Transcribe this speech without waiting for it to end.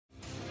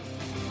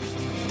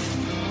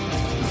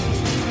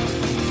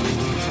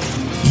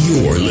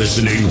You're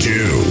listening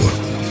to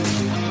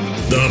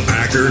the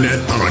Packernet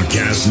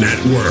Podcast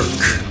Network.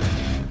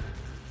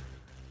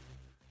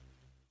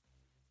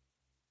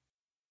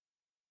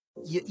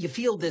 You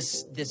feel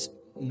this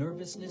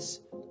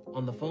nervousness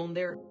on the phone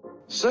there?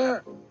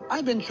 Sir,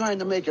 I've been trying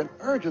to make an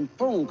urgent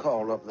phone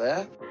call up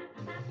there.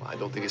 Well, I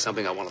don't think it's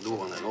something I want to do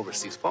on an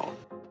overseas phone.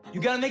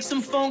 You gotta make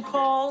some phone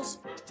calls.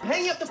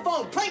 Hang up the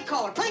phone. Prank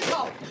caller.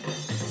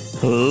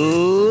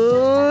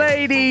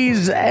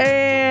 Ladies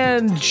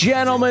and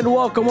gentlemen,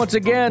 welcome once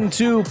again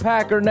to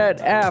Packernet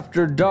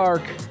After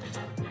Dark.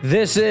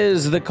 This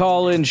is the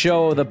call-in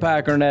show of the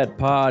Packernet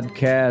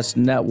Podcast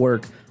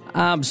Network.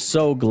 I'm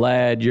so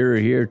glad you're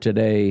here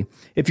today.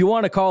 If you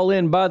want to call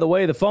in, by the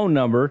way, the phone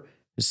number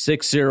is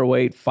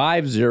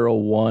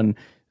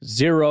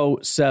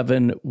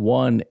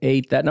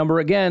 608-501-0718. That number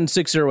again,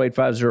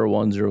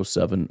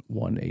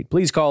 608-501-0718.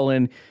 Please call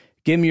in.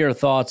 Give me your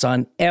thoughts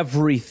on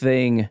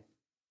everything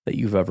that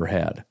you've ever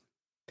had.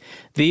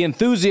 The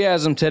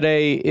enthusiasm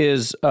today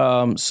is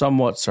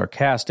somewhat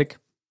sarcastic.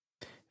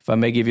 If I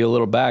may give you a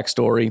little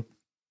backstory,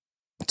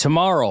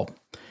 tomorrow,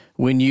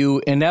 when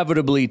you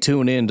inevitably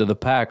tune into the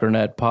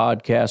Packernet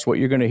podcast, what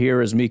you're going to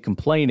hear is me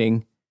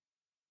complaining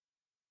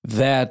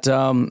that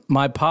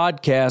my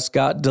podcast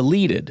got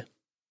deleted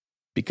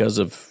because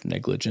of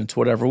negligence,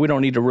 whatever. We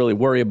don't need to really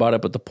worry about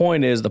it, but the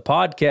point is the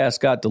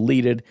podcast got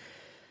deleted,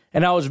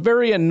 and I was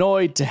very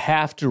annoyed to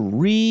have to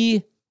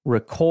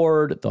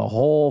re-record the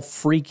whole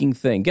freaking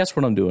thing. Guess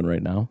what I'm doing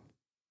right now?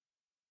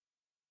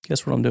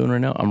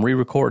 I'm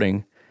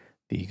re-recording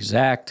the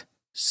exact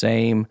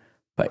same.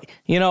 But,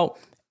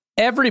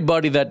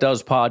 everybody that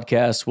does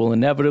podcasts will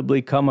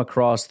inevitably come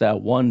across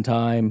that one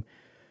time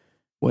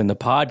when the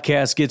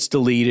podcast gets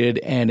deleted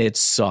and it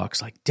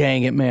sucks. Like,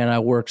 dang it, man, I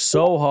worked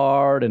so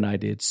hard and I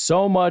did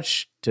so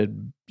much to,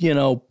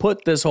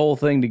 put this whole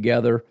thing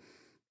together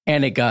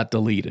and it got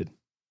deleted.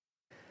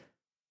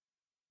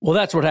 Well,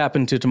 that's what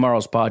happened to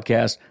tomorrow's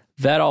podcast.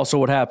 That also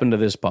what happened to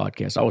this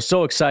podcast. I was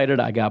so excited.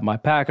 I got my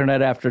Packernet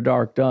After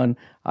Dark done.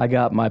 I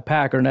got my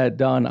Packernet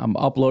done. I'm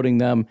uploading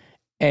them.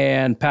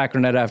 And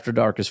Packernet After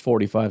Dark is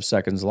 45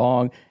 seconds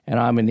long. And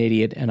I'm an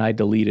idiot. And I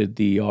deleted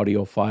the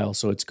audio file.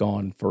 So it's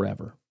gone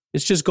forever.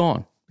 It's just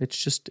gone.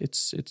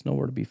 It's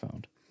nowhere to be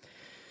found.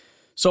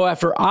 So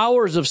after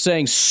hours of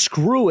saying,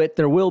 screw it,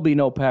 there will be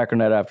no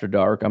Packernet After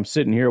Dark. I'm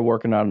sitting here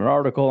working on an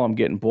article. I'm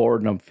getting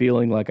bored and I'm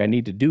feeling like I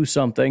need to do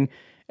something.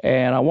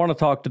 And I want to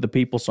talk to the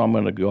people, so I'm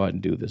going to go ahead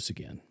and do this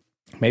again.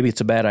 Maybe it's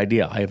a bad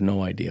idea. I have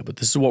no idea. But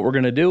this is what we're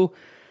going to do.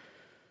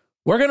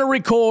 We're going to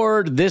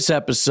record this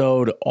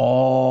episode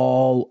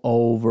all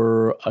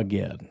over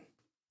again.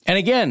 And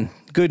again,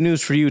 good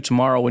news for you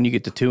tomorrow when you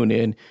get to tune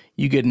in.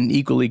 You get an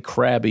equally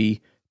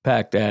crabby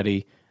Pack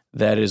Daddy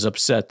that is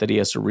upset that he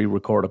has to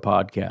re-record a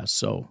podcast.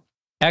 So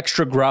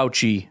extra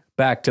grouchy,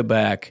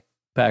 back-to-back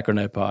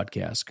Packernet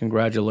podcast.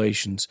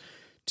 Congratulations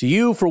to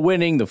you for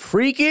winning the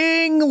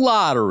freaking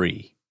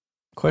lottery.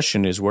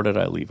 Question is, where did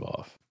I leave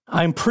off?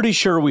 I'm pretty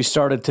sure we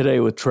started today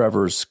with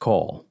Trevor's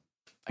call.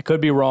 I could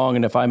be wrong,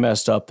 and if I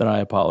messed up, then I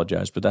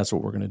apologize, but that's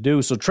what we're going to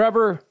do. So,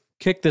 Trevor,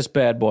 kick this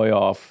bad boy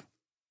off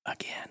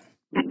again.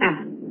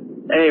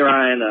 Hey,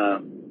 Ryan.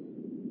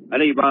 I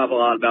know you brought up a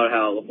lot about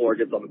how LaFleur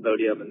gets on the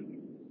podium and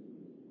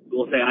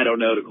will say, I don't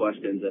know to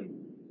questions. And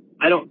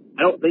I don't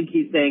think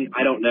he's saying,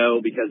 I don't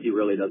know, because he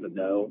really doesn't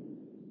know.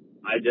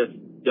 I just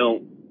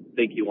don't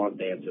think he wants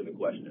to answer the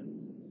question.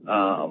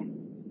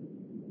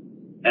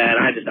 And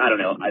I don't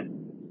know.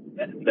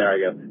 There I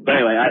go. But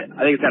anyway, I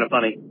think it's kind of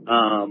funny.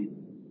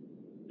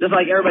 Just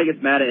like everybody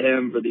gets mad at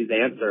him for these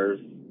answers,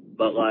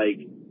 but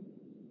I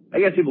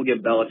guess people give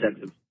Belichick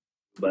some,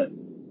 but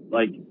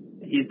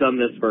he's done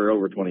this for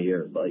over 20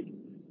 years.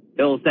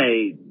 He'll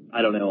say,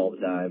 I don't know all the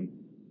time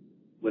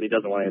when he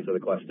doesn't want to answer the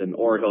question,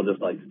 or he'll just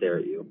stare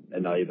at you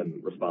and not even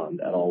respond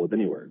at all with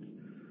any words.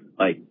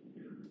 And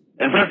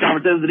press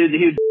conferences, the dude's a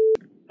huge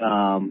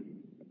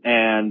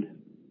and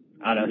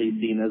I don't know, he's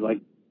seen as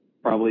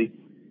probably,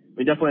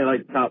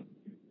 definitely top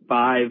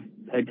 5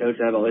 head coach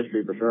in NFL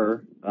history for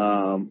sure.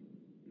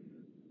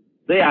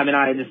 So yeah, I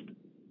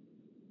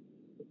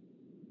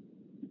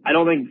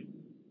don't think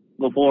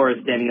LaFleur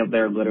is standing up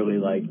there literally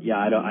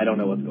I don't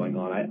know what's going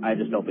on. I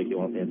just don't think he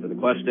wants to answer the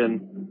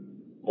question.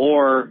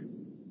 Or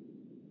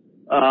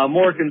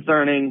more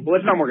concerning, well,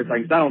 it's not more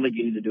concerning because I don't think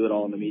you need to do it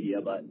all in the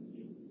media,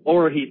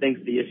 or he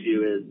thinks the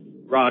issue is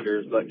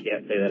Rodgers, but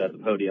can't say that at the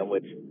podium,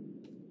 which,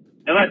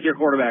 unless your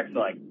quarterback's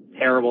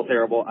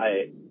terrible,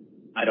 I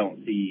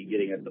don't see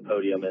getting at the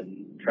podium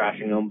and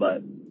trashing them,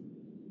 but,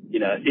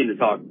 I seem to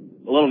talk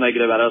a little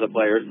negative about other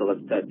players, so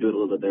let's do it a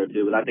little bit there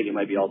too, but I think it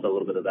might be also a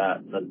little bit of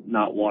that,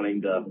 not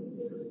wanting to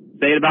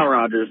say it about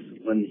Rodgers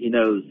when he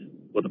knows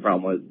what the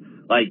problem was.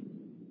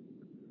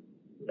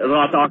 There's a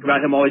lot of talk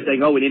about him always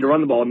saying, we need to run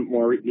the ball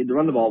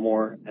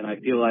more, and I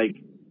feel like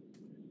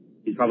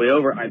he's probably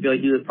over. I feel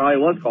like he probably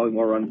was calling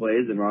more run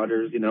plays, and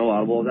Rodgers,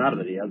 audible is out of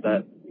it. He has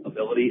that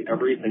ability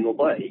every single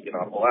play. He can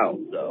audible out.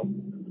 So,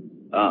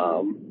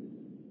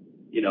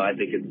 I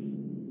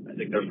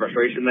think there's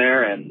frustration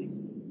there, and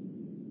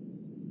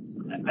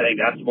I think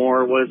that's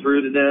more what it's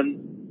rooted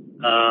in.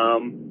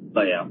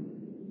 But yeah.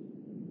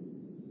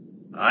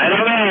 I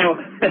don't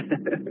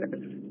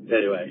know.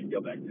 Anyway,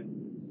 go back to it.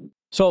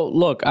 So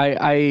look,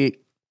 I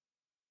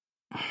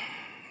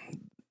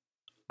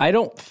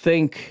don't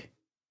think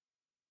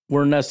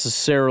we're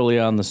necessarily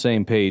on the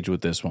same page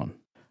with this one.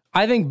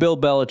 I think Bill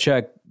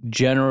Belichick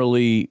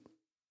generally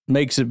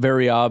makes it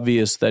very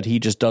obvious that he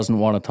just doesn't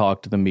want to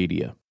talk to the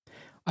media.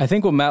 I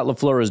think what Matt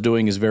LaFleur is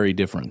doing is very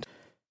different.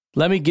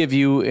 Let me give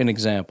you an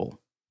example.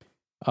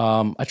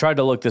 I tried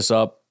to look this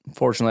up.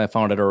 Fortunately, I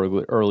found it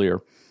earlier.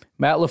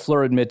 Matt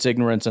LaFleur admits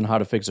ignorance on how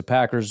to fix the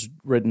Packers,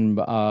 written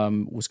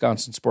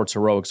Wisconsin Sports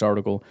Heroics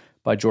article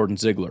by Jordan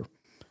Ziegler.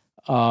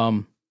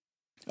 A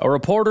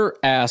reporter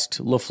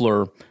asked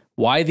LaFleur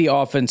why the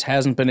offense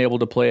hasn't been able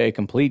to play a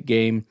complete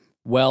game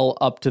well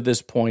up to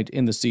this point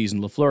in the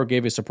season. LaFleur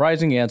gave a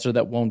surprising answer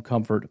that won't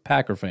comfort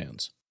Packer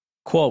fans.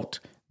 Quote,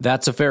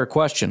 "That's a fair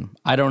question.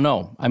 I don't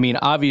know. I mean,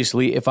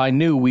 obviously, if I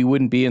knew, we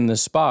wouldn't be in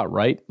this spot,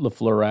 right?"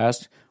 LaFleur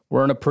asked.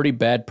 "We're in a pretty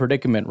bad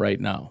predicament right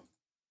now."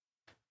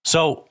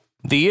 So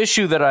the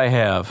issue that I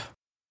have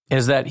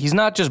is that he's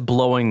not just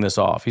blowing this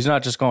off. He's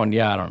not just going,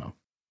 yeah, I don't know.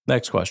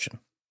 Next question.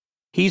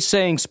 He's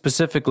saying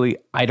specifically,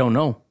 I don't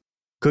know.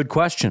 Good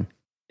question.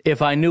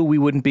 If I knew, we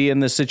wouldn't be in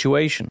this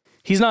situation.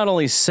 He's not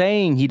only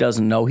saying he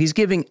doesn't know, he's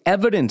giving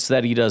evidence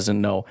that he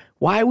doesn't know.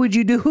 Why would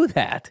you do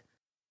that?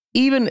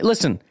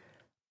 Listen,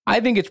 I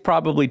think it's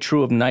probably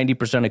true of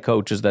 90% of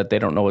coaches that they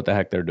don't know what the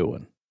heck they're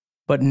doing.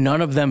 But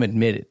none of them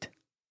admit it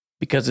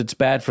because it's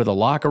bad for the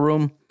locker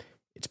room.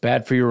 It's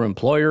bad for your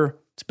employer.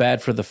 It's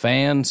bad for the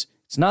fans.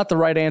 It's not the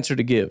right answer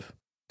to give.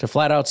 To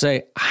flat out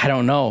say, I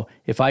don't know.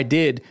 If I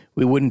did,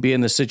 we wouldn't be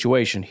in this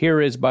situation. Here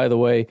is, by the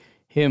way,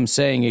 him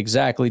saying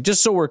exactly,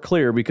 just so we're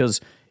clear,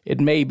 because it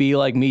may be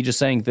like me just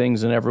saying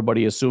things and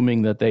everybody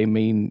assuming that they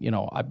mean,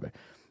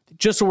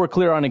 just so we're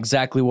clear on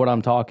exactly what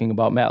I'm talking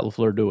about Matt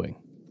LaFleur doing.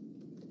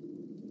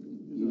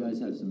 You guys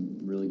have some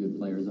really good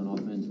players on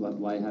offense.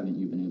 Why haven't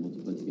you been able to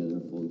put together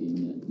a full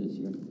game yet this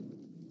year?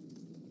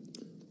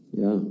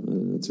 Yeah,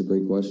 that's a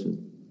great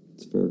question.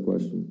 It's a fair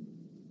question.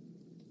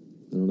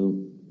 I don't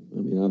know.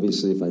 I mean,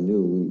 obviously, if I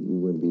knew, we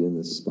wouldn't be in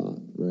this spot,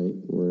 right?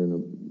 We're in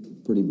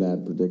a pretty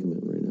bad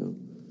predicament right now.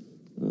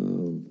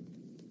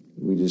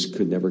 We just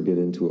could never get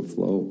into a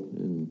flow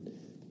and,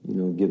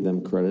 give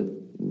them credit.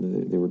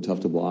 They were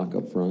tough to block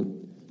up front.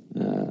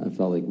 I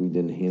felt like we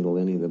didn't handle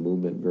any of the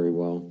movement very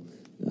well.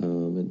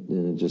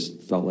 And it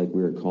just felt like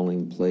we were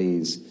calling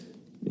plays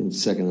in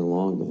second and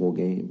long the whole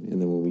game. And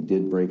then when we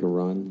did break a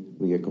run,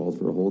 we get called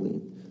for a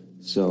holding.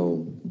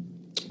 So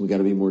we got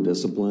to be more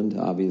disciplined,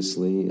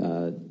 obviously.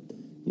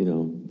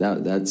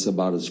 That's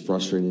about as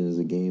frustrating as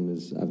a game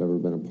as I've ever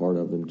been a part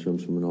of in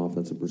terms from an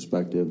offensive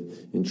perspective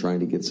in trying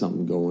to get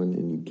something going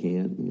and you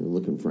can't and you're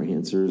looking for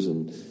answers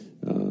and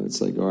it's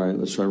like, all right,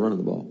 let's try running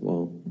the ball.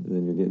 Well,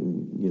 then you're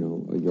getting,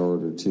 a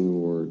yard or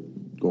two or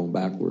going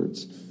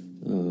backwards.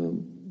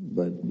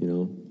 But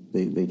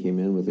they came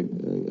in with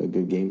a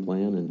good game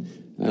plan and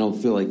I don't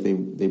feel like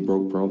they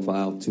broke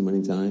profile too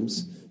many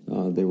times.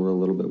 They were a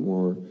little bit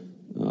more,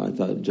 I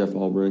thought Jeff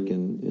Ulbrich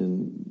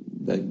and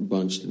that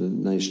bunch did a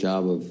nice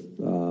job of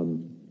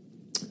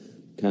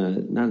kind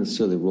of not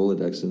necessarily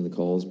Rolodexing the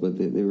calls, but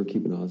they were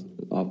keeping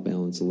off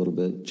balance a little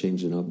bit,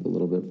 changing up a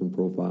little bit from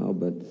profile.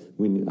 But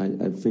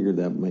I figured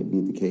that might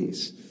be the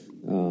case,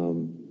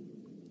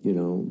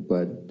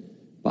 But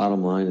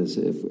bottom line is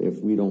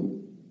if we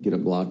don't get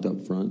it blocked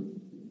up front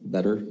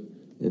better,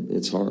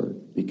 it's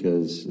hard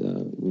because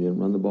we didn't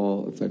run the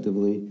ball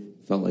effectively.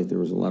 Felt like there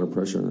was a lot of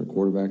pressure on our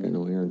quarterback. I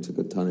know Aaron took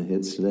a ton of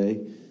hits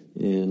today,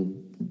 and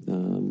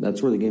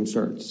that's where the game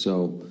starts.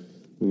 So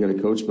we got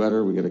to coach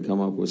better. We got to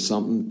come up with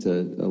something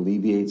to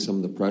alleviate some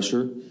of the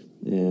pressure.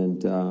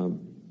 And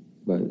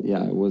but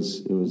yeah, it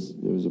was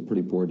a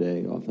pretty poor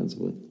day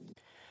offensively.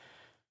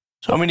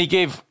 So he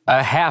gave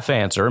a half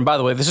answer. And by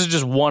the way, this is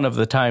just one of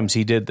the times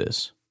he did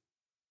this.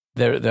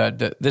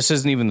 This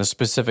isn't even the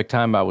specific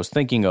time I was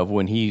thinking of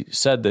when he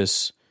said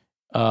this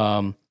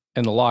in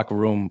the locker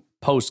room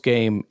post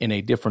game in a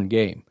different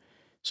game.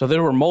 So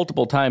there were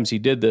multiple times he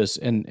did this,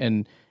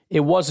 and it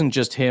wasn't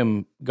just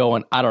him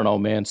going, I don't know,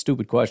 man,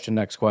 stupid question,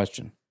 next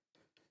question.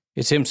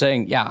 It's him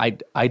saying, yeah,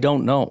 I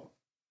don't know.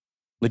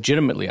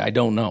 Legitimately, I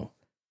don't know.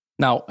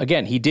 Now,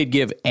 again, he did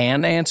give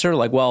an answer,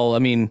 like, well, I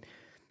mean,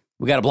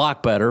 we got to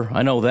block better.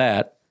 I know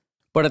that.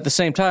 But at the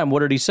same time, what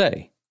did he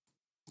say?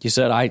 He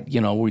said,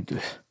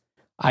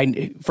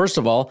 first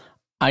of all,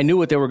 I knew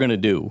what they were going to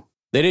do.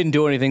 They didn't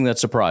do anything that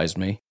surprised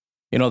me.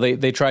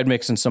 They tried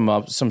mixing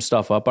some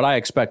stuff up, but I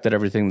expected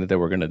everything that they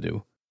were going to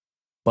do.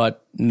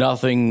 But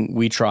nothing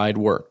we tried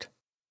worked.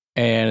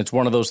 And it's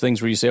one of those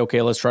things where you say,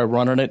 okay, let's try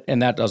running it,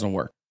 and that doesn't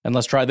work. And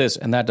let's try this,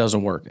 and that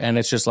doesn't work. And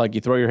it's just like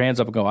you throw your hands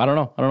up and go, I don't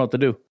know what to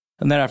do.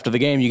 And then after the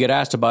game, you get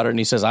asked about it, and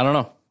he says, I don't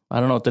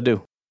know what to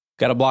do.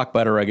 Got to block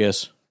better, I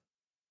guess.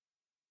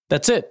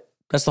 That's it.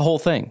 That's the whole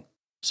thing.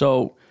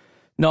 So,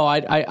 no,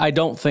 I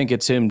don't think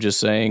it's him just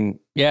saying,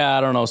 yeah,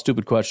 I don't know,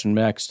 stupid question,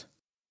 next.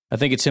 I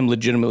think it's him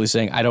legitimately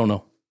saying, I don't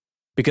know.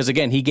 Because,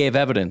 again, he gave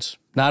evidence.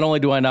 Not only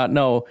do I not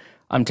know,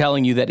 I'm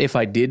telling you that if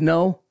I did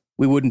know,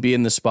 we wouldn't be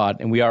in this spot,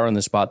 and we are in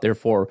this spot.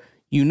 Therefore,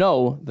 you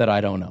know that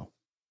I don't know.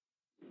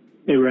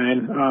 Hey,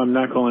 Ryan. I'm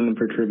not calling in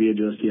for trivia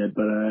just yet,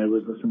 but I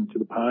was listening to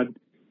the pod.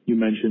 You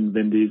mentioned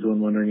Vin Diesel and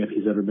wondering if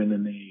he's ever been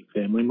in a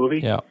family movie.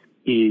 Yeah.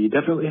 He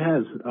definitely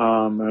has. I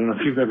don't know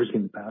if you've ever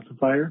seen The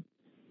Pacifier.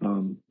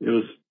 It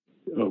was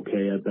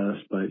okay at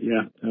best, but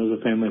yeah, it was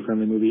a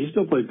family-friendly movie. He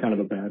still plays kind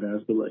of a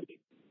badass, but like,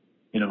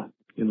 you know,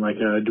 in like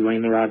a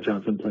Dwayne The Rock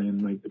Johnson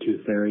playing like the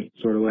Tooth Fairy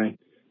sort of way.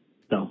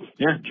 So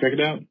yeah, check it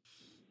out.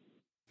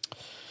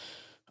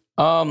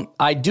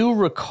 I do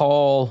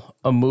recall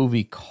a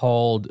movie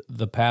called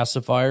The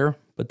Pacifier,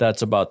 but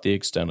that's about the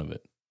extent of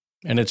it.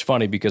 And it's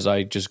funny because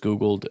I just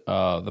Googled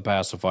The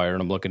Pacifier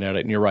and I'm looking at it,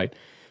 and you're right.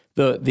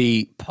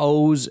 The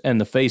pose and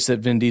the face that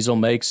Vin Diesel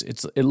makes,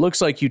 it looks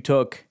like you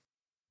took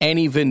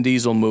any Vin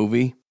Diesel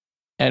movie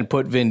and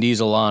put Vin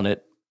Diesel on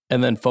it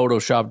and then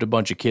photoshopped a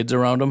bunch of kids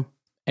around him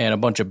and a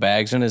bunch of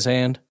bags in his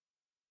hand,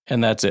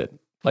 and that's it.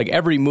 Like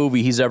every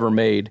movie he's ever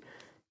made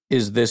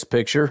is this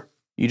picture.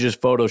 You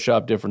just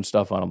Photoshop different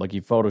stuff on him. Like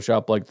you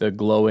Photoshop like the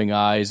glowing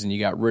eyes, and you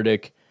got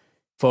Riddick.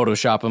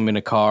 Photoshop him in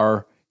a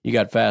car. You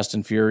got Fast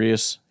and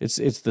Furious.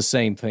 It's the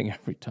same thing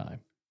every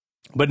time.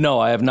 But no,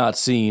 I have not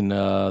seen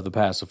The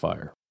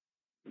Pacifier.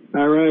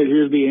 All right,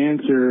 here's the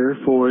answer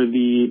for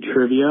the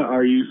trivia.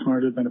 Are you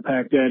smarter than a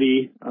Pack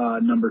Daddy?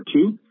 Number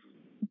 2.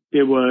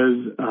 It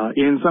was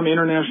in some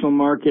international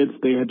markets,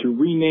 they had to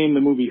rename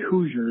the movie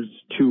Hoosiers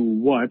to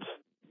what?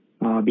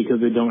 Because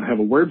they don't have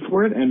a word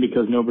for it, and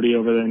because nobody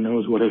over there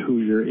knows what a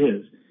Hoosier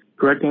is.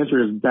 Correct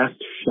answer is Best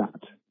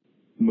Shot.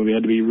 The movie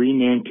had to be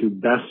renamed to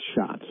Best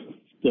Shot.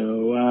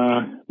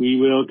 So we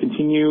will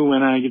continue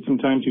when I get some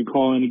time to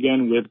call in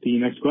again with the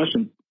next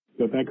question.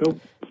 Go Pack Go.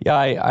 Yeah,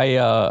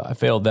 I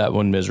failed that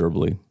one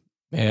miserably.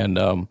 And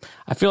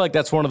I feel like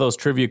that's one of those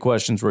trivia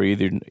questions where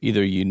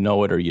either you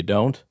know it or you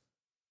don't,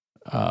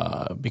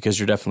 because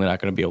you're definitely not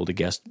going to be able to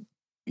guess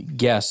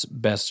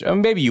best. I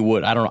mean, maybe you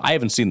would. I don't know. I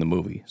haven't seen the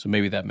movie, so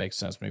maybe that makes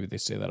sense. Maybe they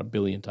say that a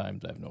billion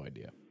times. I have no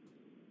idea.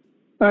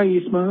 Are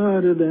you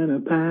smarter than a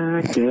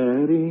Pack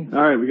Daddy?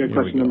 All right, we got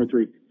question number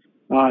 3.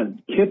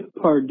 Kip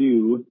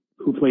Pardue,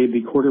 who played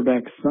the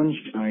quarterback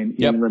Sunshine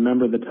in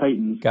Remember the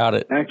Titans, got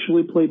it,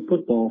 actually played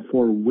football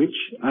for which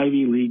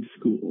Ivy League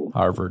school?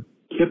 Harvard.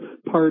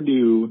 Kip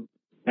Pardue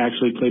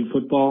actually played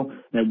football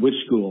at which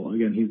school?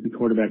 Again, he's the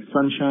quarterback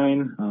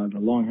Sunshine, the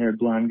long-haired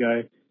blonde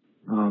guy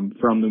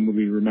from the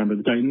movie Remember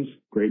the Titans.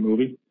 Great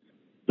movie.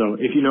 So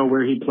if you know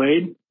where he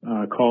played,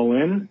 call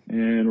in.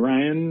 And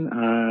Ryan,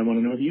 I want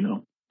to know if you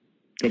know.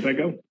 Go Pack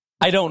Go.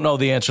 I don't know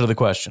the answer to the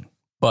question,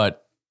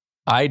 but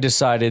I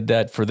decided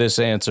that for this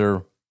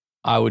answer,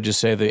 I would just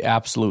say the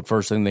absolute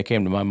first thing that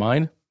came to my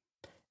mind.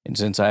 And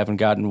since I haven't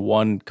gotten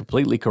one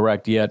completely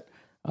correct yet,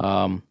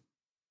 I'm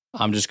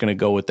just going to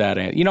go with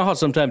that. You know how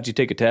sometimes you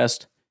take a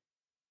test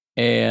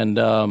and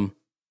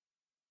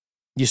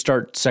you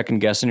start second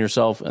guessing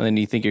yourself, and then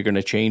you think you're going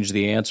to change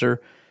the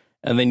answer.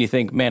 And then you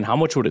think, man, how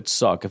much would it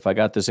suck if I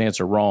got this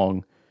answer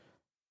wrong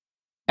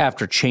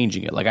after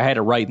changing it? Like I had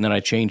it right and then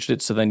I changed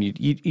it. So then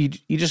you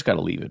just got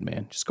to leave it,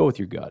 man. Just go with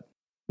your gut.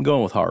 I'm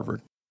going with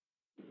Harvard.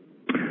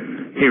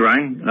 Hey,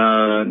 Ryan.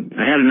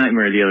 I had a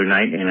nightmare the other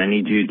night, and I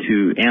need you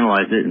to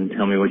analyze it and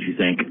tell me what you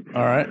think.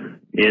 All right.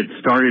 It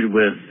started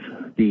with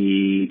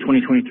the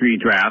 2023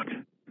 draft.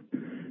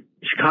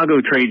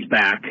 Chicago trades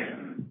back.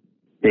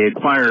 They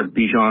acquire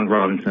Bijan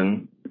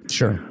Robinson.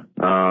 Sure.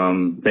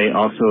 They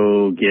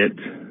also get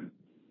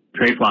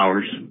Trey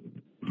Flowers.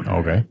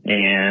 Okay.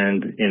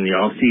 And in the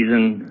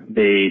offseason,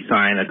 they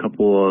sign a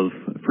couple of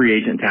free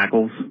agent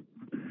tackles.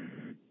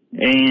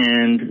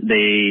 And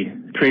they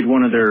trade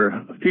one of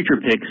their future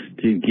picks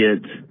to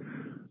get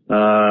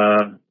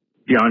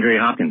DeAndre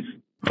Hopkins.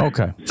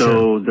 Okay.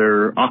 So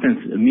their offense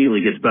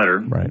immediately gets better.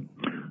 Right.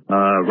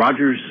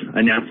 Rodgers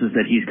announces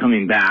that he's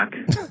coming back.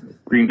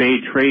 Green Bay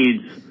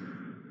trades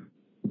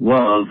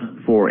Love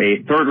for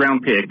a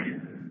third-round pick.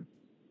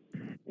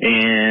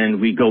 And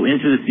we go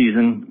into the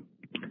season,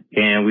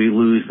 and we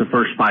lose the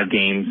first 5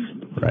 games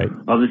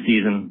of the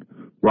season.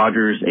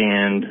 Rodgers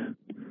and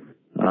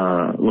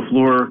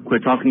LaFleur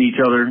quit talking to each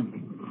other.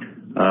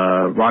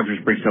 Rodgers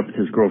breaks up with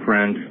his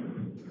girlfriend.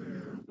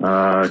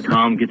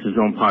 Tom gets his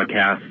own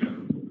podcast.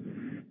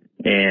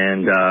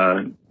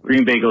 And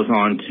Green Bay goes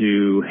on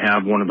to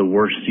have one of the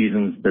worst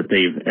seasons that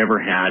they've ever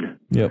had.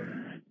 Yep.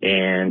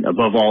 And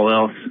above all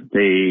else,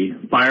 they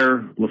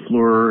fire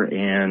LaFleur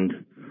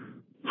and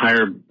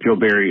hire Joe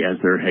Barry as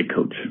their head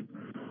coach.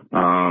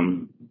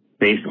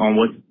 Based on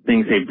what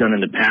things they've done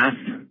in the past,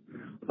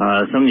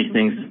 some of these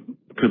things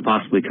could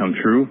possibly come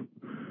true.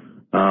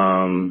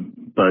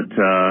 But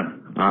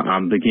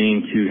I'm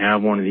beginning to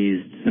have one of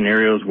these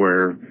scenarios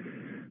where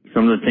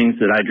some of the things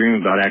that I dream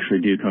about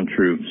actually do come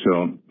true.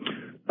 So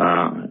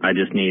I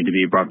just need to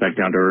be brought back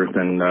down to earth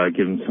and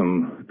given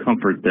some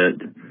comfort that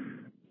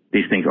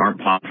these things aren't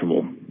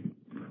possible.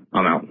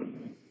 I'm out.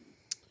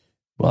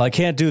 Well, I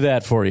can't do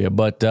that for you,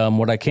 but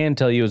what I can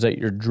tell you is that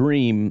your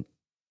dream,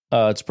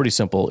 it's pretty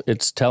simple.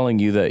 It's telling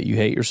you that you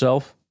hate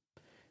yourself,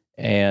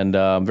 and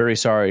I'm very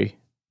sorry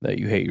that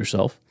you hate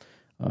yourself.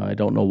 I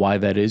don't know why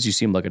that is. You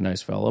seem like a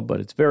nice fella, but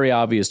it's very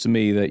obvious to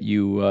me that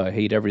you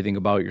hate everything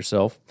about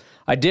yourself.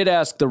 I did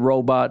ask the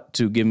robot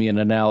to give me an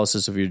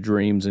analysis of your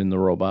dreams, and the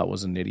robot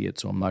was an idiot,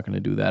 so I'm not going to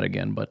do that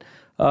again. But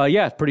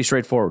yeah, pretty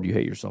straightforward. You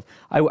hate yourself.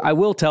 I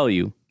will tell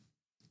you,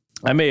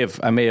 I may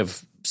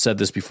have said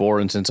this before,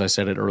 and since I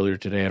said it earlier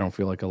today, I don't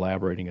feel like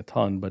elaborating a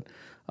ton, but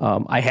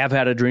I have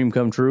had a dream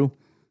come true.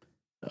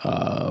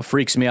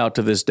 Freaks me out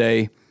to this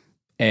day.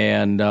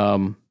 And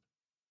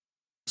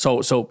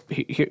so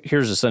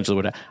here's essentially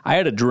what I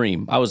had a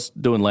dream. I was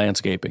doing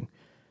landscaping,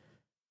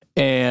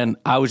 and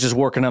I was just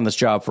working on this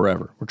job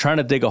forever. We're trying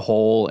to dig a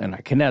hole, and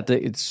I cannot.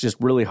 It's just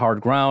really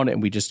hard ground,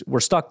 and we're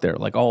stuck there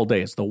like all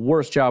day. It's the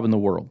worst job in the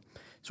world.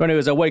 So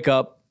anyways, I wake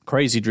up,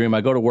 crazy dream.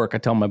 I go to work. I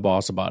tell my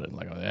boss about it.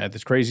 Like, I had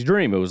this crazy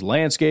dream. It was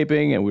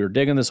landscaping, and we were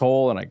digging this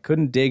hole, and I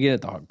couldn't dig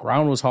it. The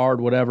ground was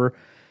hard, whatever.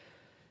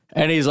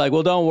 And he's like,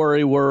 well, don't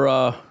worry.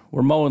 We're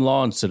mowing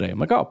lawns today. I'm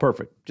like, oh,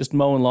 perfect. Just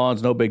mowing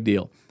lawns. No big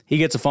deal. He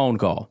gets a phone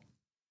call,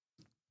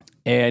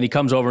 and he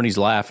comes over and he's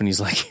laughing.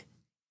 He's like,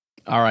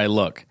 all right,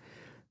 look,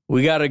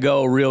 we got to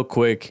go real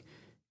quick.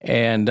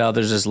 And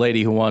there's this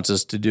lady who wants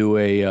us to do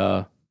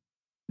a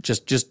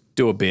just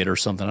do a bid or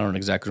something. I don't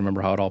exactly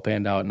remember how it all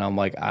panned out. And I'm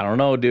like, I don't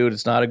know, dude.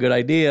 It's not a good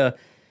idea.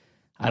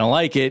 I don't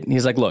like it. And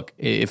he's like, look,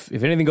 if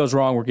anything goes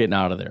wrong, we're getting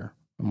out of there.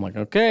 I'm like,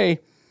 okay.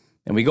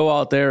 And we go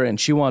out there, and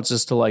she wants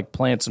us to like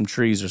plant some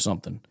trees or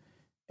something,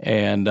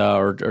 and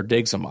or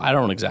dig some. I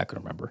don't exactly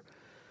remember.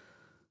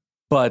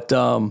 But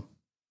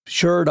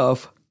sure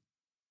enough,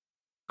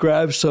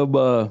 grab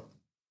some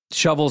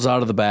shovels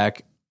out of the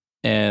back,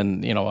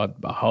 and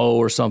a hoe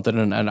or something,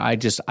 and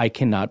I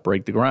cannot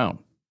break the ground.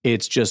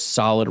 It's just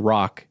solid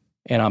rock,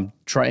 and I'm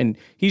trying.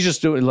 He's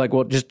just doing like,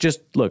 well, just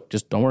look,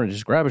 just don't worry,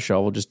 just grab a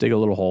shovel, just dig a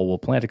little hole, we'll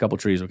plant a couple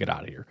trees, we'll get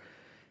out of here.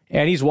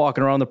 And he's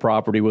walking around the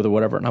property with or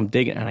whatever, and I'm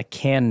digging, and I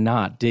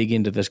cannot dig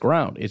into this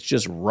ground. It's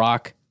just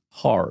rock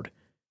hard.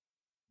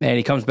 And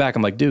he comes back.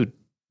 I'm like, dude,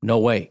 no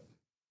way.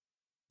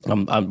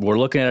 We're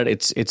looking at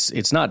it.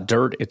 It's not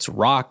dirt. It's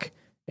rock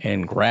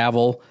and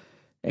gravel.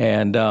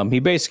 And he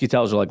basically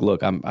tells her, like,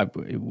 look,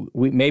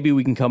 maybe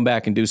we can come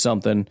back and do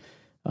something,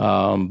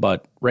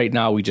 but right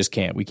now we just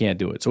can't. We can't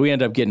do it. So we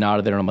end up getting out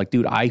of there, and I'm like,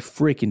 dude, I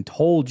freaking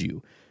told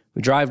you.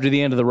 We drive to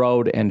the end of the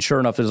road, and sure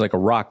enough, there's like a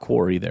rock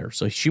quarry there.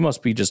 So she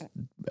must be just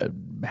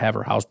have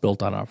her house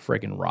built on a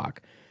freaking rock.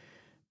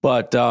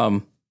 But yeah,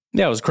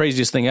 it was the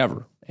craziest thing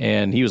ever.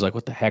 And he was like,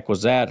 what the heck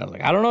was that? I was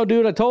like, I don't know,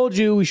 dude. I told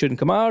you we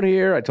shouldn't come out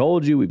here. I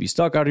told you we'd be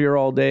stuck out here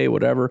all day,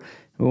 whatever.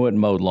 And we went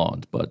and mowed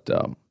lawns. But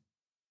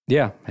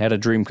yeah, had a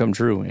dream come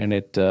true, and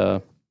it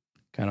kind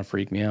of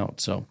freaked me out.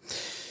 So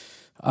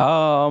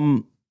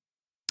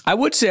I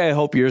would say I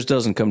hope yours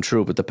doesn't come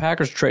true, but the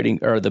Bears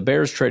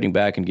trading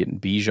back and getting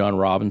Bijan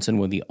Robinson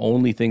when the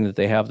only thing that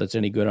they have that's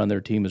any good on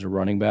their team is a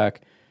running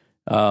back,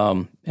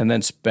 and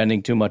then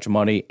spending too much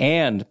money,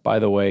 and, by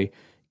the way,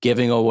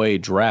 giving away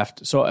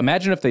draft. So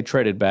imagine if they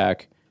traded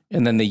back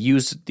and then they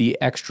used the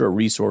extra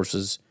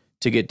resources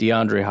to get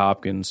DeAndre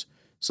Hopkins,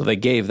 so they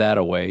gave that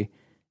away,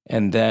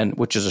 and then,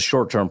 which is a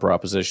short-term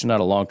proposition, not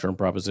a long-term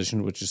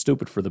proposition, which is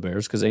stupid for the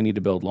Bears because they need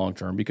to build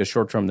long-term, because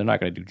short-term they're not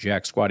going to do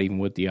jack squat even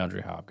with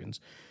DeAndre Hopkins.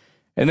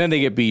 And then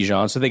they get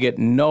Bijan, so they get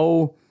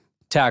no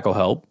tackle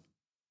help.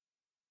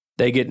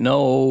 They get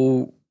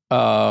no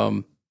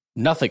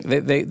nothing.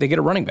 They get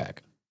a running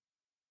back.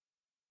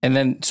 And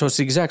then, so it's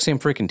the exact same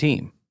freaking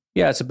team.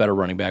 Yeah, it's a better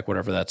running back,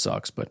 whatever, that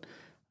sucks. But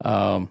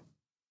it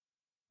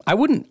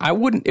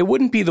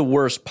wouldn't be the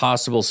worst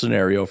possible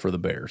scenario for the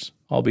Bears.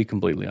 I'll be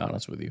completely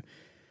honest with you.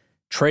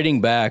 Trading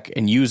back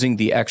and using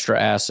the extra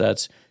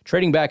assets,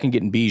 trading back and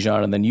getting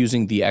Bijan, and then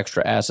using the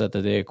extra asset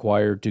that they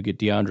acquired to get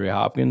DeAndre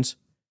Hopkins.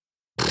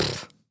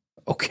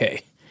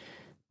 Okay.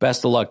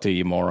 Best of luck to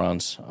you,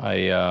 morons.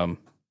 I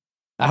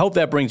hope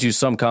that brings you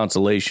some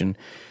consolation,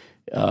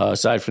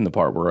 aside from the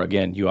part where,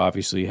 again, you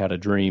obviously had a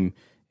dream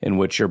in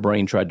which your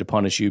brain tried to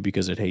punish you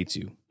because it hates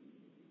you.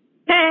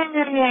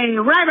 Hey,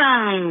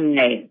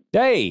 Rabbi.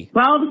 Hey.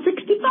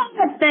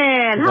 1265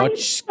 fan.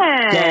 What's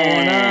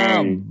going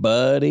on,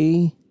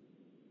 buddy?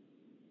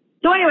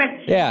 So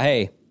anyway. Yeah,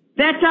 hey.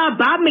 That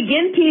Bob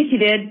McGinn piece you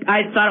did,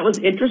 I thought it was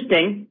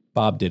interesting.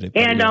 Bob did it.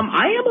 And I am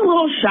a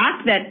little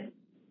shocked that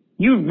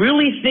you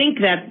really think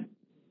that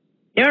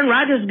Aaron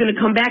Rodgers is going to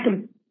come back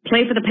and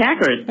play for the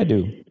Packers. I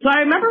do. So I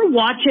remember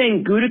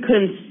watching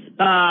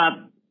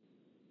Gutekunst's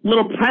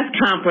little press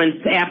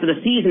conference after the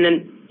season,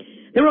 and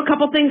there were a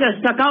couple things that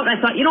stuck out, and I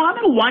thought, I'm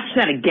going to watch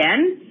that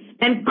again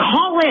and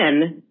call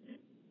in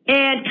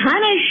and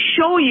kind of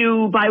show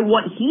you by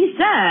what he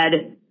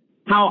said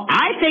how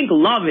I think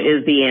love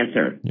is the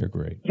answer. You're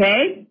great.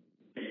 Okay?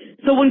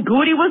 So when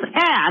Goody was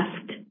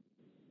asked,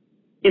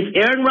 if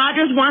Aaron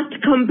Rodgers wants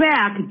to come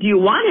back, do you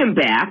want him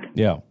back?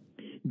 Yeah.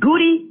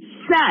 Goody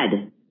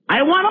said,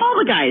 I want all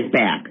the guys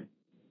back.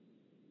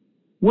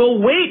 We'll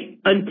wait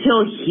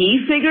until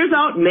he figures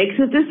out, makes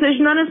his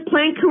decision on his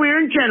playing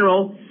career in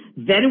general,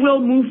 then we'll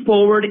move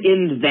forward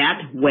in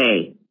that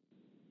way.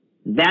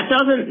 That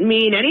doesn't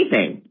mean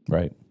anything.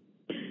 Right.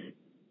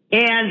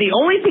 And the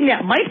only thing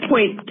that might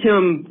point to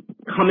him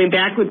coming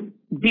back would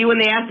be when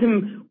they asked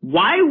him,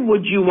 why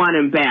would you want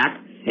him back?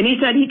 And he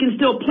said he can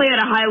still play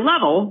at a high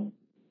level.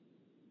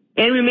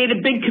 And we made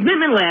a big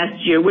commitment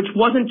last year, which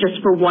wasn't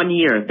just for 1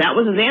 year. That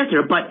was his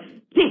answer. But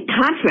think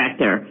contract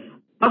there.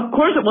 Of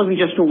course it wasn't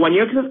just for 1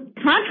 year because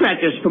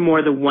contract is for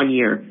more than 1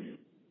 year.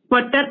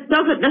 But that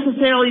doesn't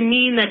necessarily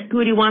mean that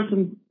Goody wants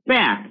him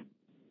back.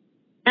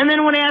 And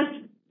then when asked,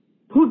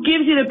 who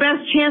gives you the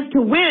best chance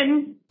to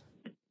win?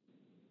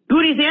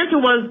 Goody's answer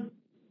was,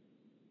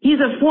 he's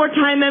a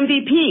 4-time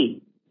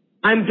MVP.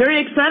 I'm very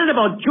excited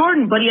about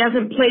Jordan, but he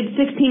hasn't played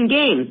 16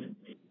 games.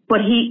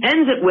 But he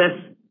ends it with,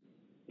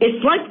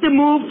 it's like the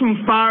move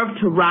from Favre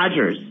to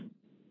Rodgers.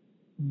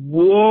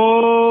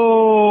 Whoa.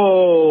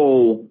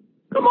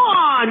 Come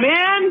on,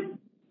 man.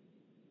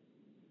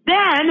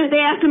 Then they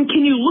asked him,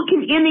 can you look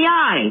him in the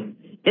eye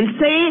and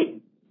say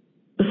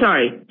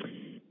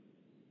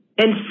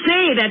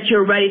that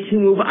you're ready to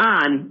move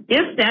on,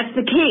 if that's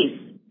the case?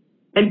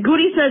 And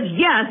Goody says,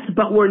 yes,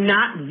 but we're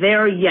not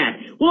there yet.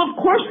 Well, of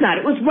course not.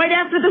 It was right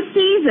after the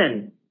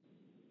season.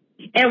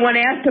 And when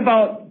asked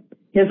about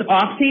his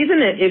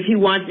offseason, if he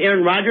wants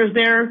Aaron Rodgers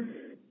there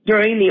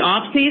during the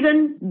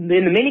offseason, in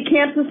the mini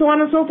camps and so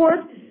on and so forth,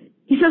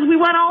 he says, we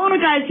want all the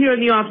guys here in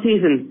the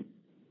offseason,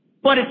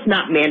 but it's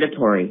not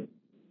mandatory.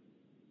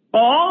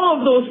 All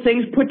of those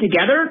things put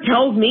together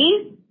tells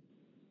me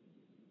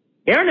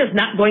Aaron is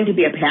not going to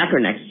be a Packer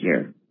next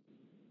year.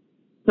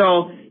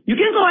 So you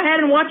can go ahead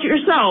and watch it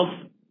yourself,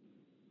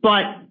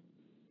 but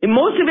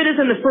most of it is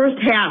in the first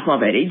half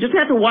of it. You just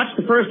have to watch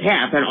the first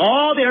half, and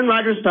all the Aaron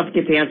Rodgers stuff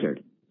gets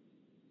answered.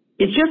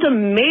 It's just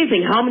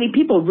amazing how many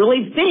people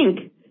really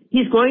think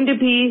he's going to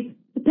be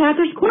the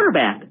Packers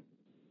quarterback.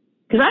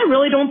 Because I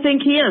really don't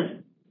think he is.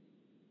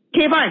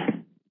 Okay, bye.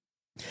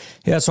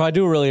 Yeah, so I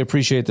do really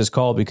appreciate this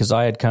call because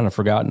I had kind of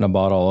forgotten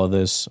about all of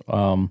this.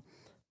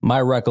 My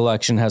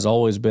recollection has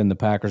always been the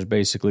Packers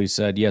basically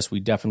said, yes, we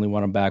definitely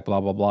want him back, blah,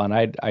 blah, blah.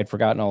 And I'd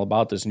forgotten all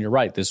about this. And you're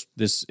right, this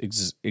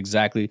is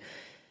exactly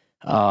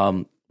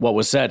what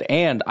was said.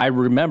 And I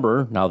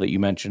remember, now that you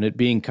mention it,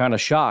 being kind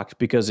of shocked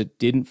because it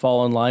didn't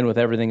fall in line with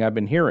everything I've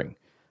been hearing.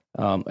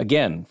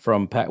 Again,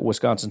 from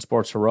Wisconsin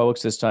Sports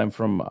Heroics, this time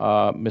from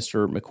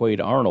Mr.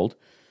 McQuaid Arnold.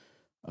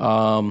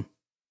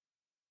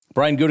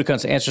 Brian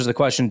Gutekunst answers the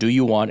question, do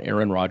you want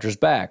Aaron Rodgers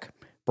back?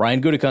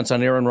 Brian Gutekunst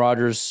on Aaron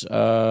Rodgers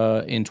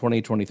in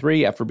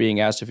 2023, after being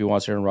asked if he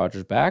wants Aaron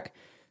Rodgers back,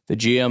 the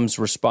GM's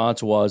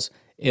response was,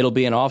 it'll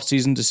be an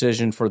offseason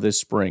decision for this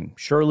spring.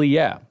 Surely,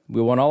 yeah,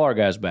 we want all our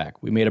guys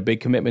back. We made a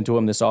big commitment to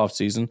him this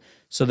offseason,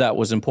 so that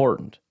was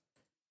important.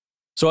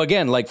 So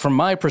again, like from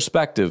my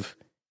perspective,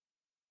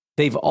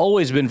 they've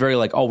always been very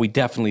like, oh, we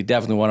definitely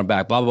want him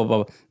back, blah, blah,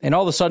 blah. And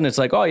all of a sudden it's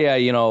like, oh, yeah,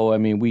 you know, I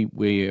mean, we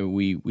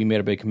made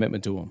a big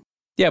commitment to him.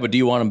 Yeah, but do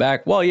you want him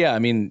back? Well, yeah, I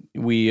mean,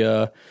 we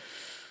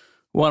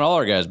want all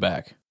our guys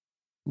back.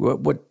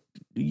 Why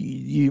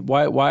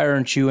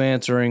aren't you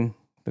answering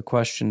the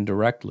question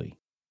directly?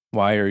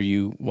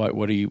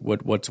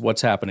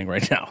 What's happening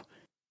right now?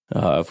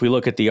 If we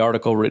look at the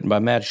article written by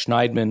Matt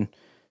Schneidman,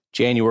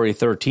 January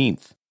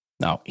 13th,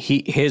 now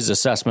his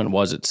assessment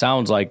was it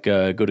sounds like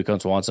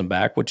Gutekunst wants him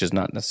back, which is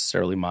not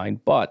necessarily mine,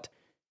 but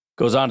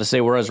goes on to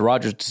say, whereas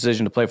Rodgers'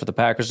 decision to play for the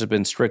Packers has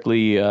been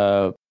strictly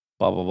blah,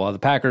 blah, blah. The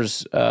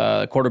Packers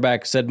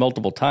quarterback said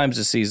multiple times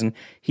this season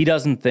he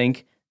doesn't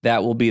think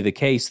that will be the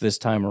case this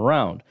time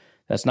around.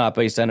 That's not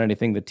based on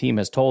anything the team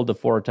has told the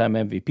 4-time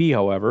MVP,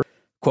 however.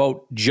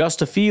 Quote,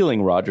 just a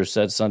feeling, Rodgers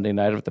said Sunday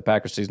night of the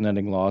Packers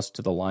season-ending loss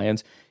to the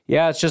Lions.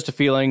 Yeah, it's just a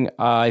feeling.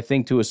 I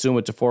think to assume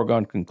it's a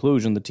foregone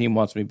conclusion the team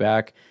wants me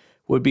back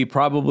would be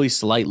probably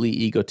slightly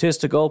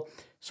egotistical.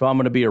 So I'm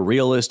going to be a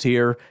realist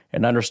here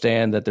and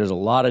understand that there's a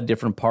lot of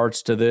different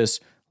parts to this.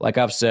 Like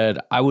I've said,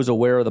 I was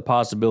aware of the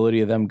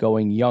possibility of them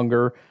going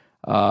young,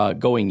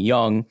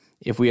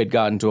 if we had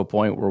gotten to a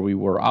point where we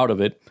were out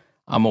of it.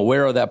 I'm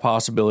aware of that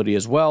possibility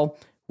as well.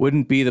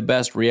 Wouldn't be the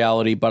best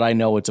reality, but I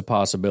know it's a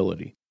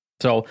possibility.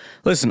 So,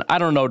 listen, I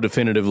don't know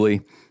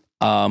definitively.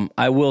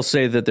 I will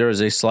say that there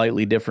is a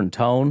slightly different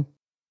tone.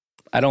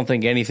 I don't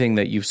think anything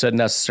that you've said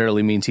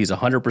necessarily means he's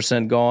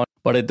 100% gone,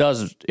 but it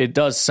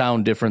does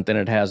sound different than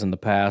it has in the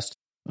past.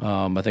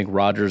 I think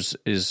Rodgers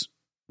is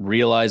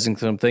realizing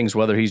some things,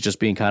 whether he's just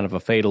being kind of a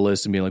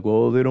fatalist and being like,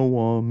 well, they don't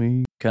want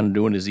me, kind of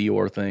doing his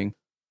Eeyore thing,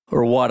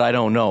 or what, I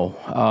don't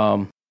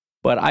know.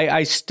 But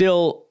I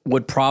still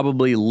would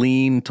probably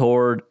lean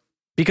toward,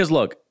 because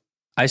look,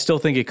 I still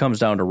think it comes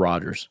down to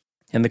Rodgers.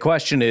 And the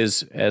question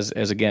is, as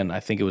again,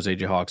 I think it was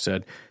AJ Hawk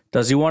said,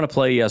 does he want to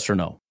play, yes or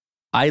no?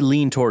 I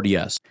lean toward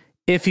yes.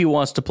 If he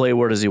wants to play,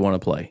 where does he want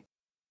to play?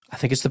 I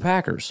think it's the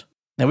Packers.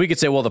 Now we could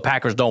say, well, the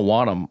Packers don't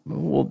want him.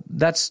 Well,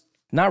 that's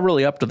not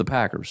really up to the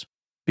Packers.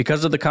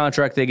 Because of the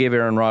contract they gave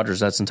Aaron Rodgers,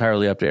 that's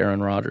entirely up to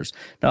Aaron Rodgers.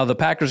 Now, the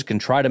Packers can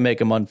try to make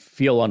him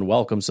feel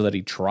unwelcome so that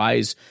he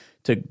tries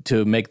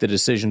to make the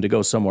decision to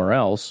go somewhere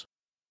else.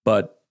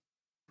 But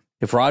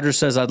if Rodgers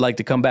says, I'd like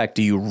to come back,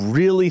 do you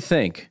really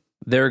think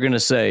they're going to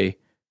say,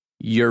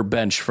 you're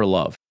benched for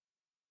love?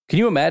 Can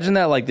you imagine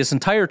that? Like this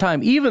entire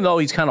time, even though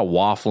he's kind of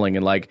waffling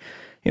and like,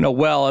 you know,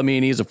 well, I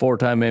mean, he's a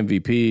 4-time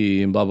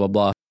MVP and blah, blah,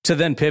 blah, to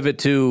then pivot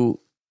to,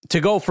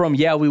 to go from,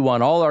 yeah, we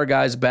want all our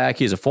guys back,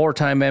 he's a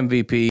 4-time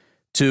MVP,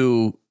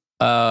 to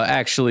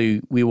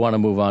actually, we want to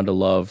move on to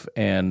Love,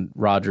 and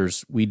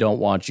Rodgers, we don't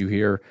want you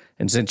here,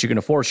 and since you're going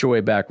to force your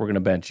way back, we're going to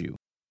bench you.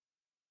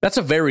 That's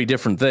a very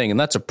different thing, and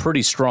that's a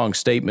pretty strong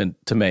statement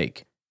to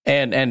make.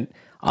 And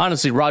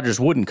honestly, Rodgers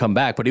wouldn't come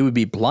back, but he would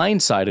be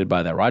blindsided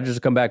by that. Rodgers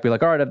would come back, be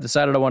like, all right, I've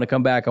decided I want to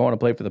come back, I want to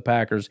play for the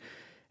Packers,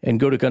 and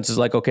Gutekunst is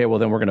like, okay, well,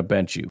 then we're going to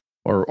bench you.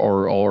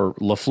 Or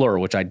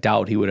LaFleur, which I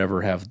doubt he would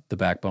ever have the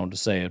backbone to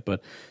say it,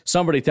 but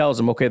somebody tells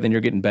him, okay, then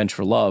you're getting benched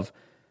for Love.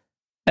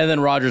 And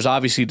then Rodgers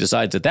obviously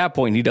decides at that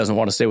point he doesn't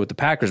want to stay with the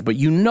Packers, but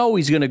you know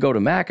he's going to go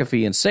to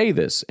McAfee and say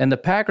this, and the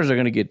Packers are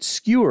going to get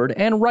skewered,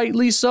 and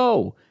rightly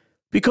so,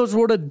 because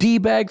what a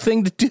D-bag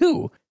thing to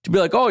do. To be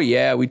like, oh,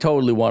 yeah, we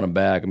totally want him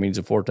back. I mean, he's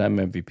a 4-time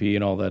MVP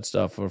and all that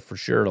stuff for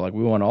sure. Like,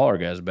 we want all our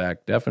guys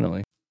back,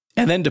 definitely.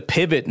 And then to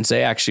pivot and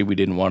say, actually, we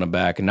didn't want him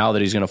back, and now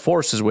that he's going to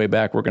force his way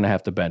back, we're going to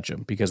have to bench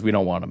him because we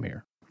don't want him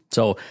here.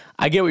 So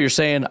I get what you're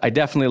saying. I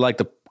definitely like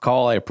the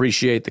call. I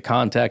appreciate the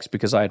context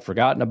because I had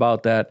forgotten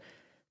about that,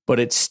 but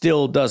it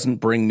still doesn't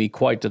bring me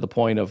quite to the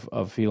point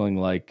of feeling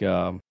like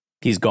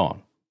he's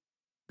gone.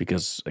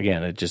 Because,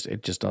 again, it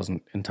just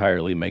doesn't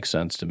entirely make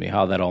sense to me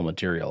how that all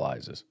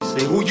materializes.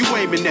 Say, who you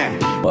aiming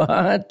at?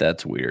 What?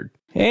 That's weird.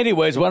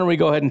 Anyways, why don't we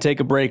go ahead and take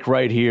a break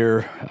right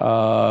here?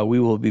 We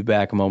will be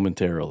back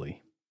momentarily.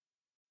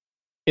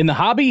 In the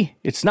hobby,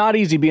 it's not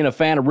easy being a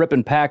fan of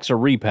ripping packs or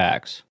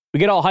repacks. We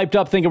get all hyped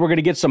up thinking we're going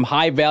to get some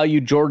high-value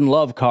Jordan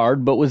Love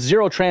card, but with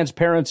zero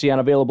transparency on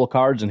available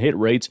cards and hit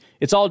rates,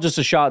 it's all just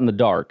a shot in the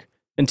dark.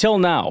 Until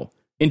now,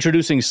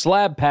 introducing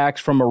slab packs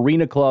from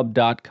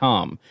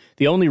arenaclub.com,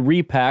 the only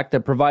repack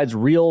that provides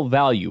real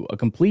value, a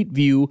complete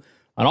view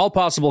on all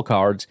possible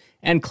cards,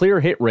 and clear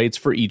hit rates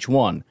for each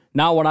one.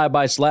 Now when I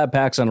buy slab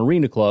packs on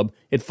Arena Club,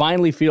 it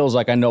finally feels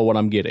like I know what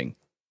I'm getting.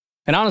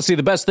 And honestly,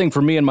 the best thing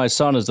for me and my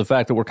son is the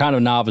fact that we're kind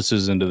of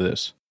novices into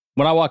this.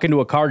 When I walk into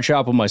a card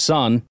shop with my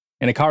son,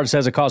 and a card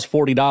says it costs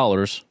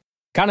 $40,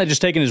 kind of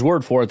just taking his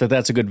word for it that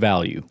that's a good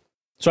value.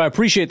 So I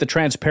appreciate the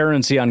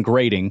transparency on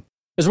grading,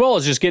 as well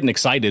as just getting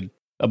excited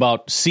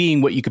about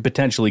seeing what you could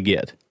potentially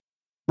get.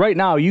 Right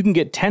now, you can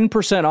get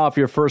 10% off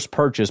your first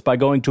purchase by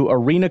going to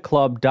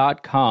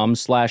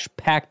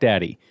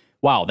arenaclub.com/packdaddy.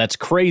 Wow, that's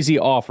crazy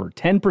offer.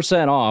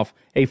 10% off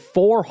a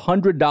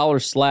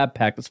 $400 slab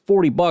pack. That's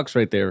 $40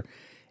 right there.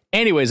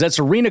 Anyways, that's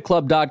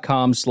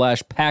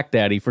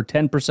arenaclub.com/packdaddy for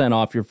 10%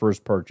 off your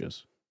first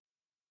purchase.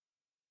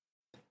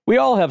 We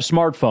all have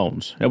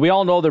smartphones, and we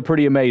all know they're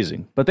pretty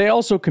amazing, but they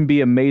also can be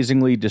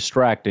amazingly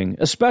distracting,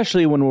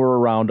 especially when we're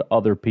around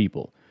other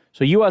people.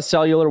 So US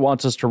Cellular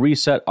wants us to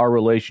reset our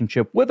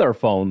relationship with our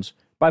phones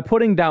by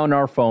putting down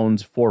our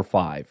phones for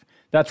 $5.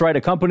 That's right,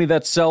 a company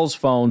that sells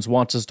phones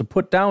wants us to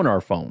put down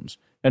our phones.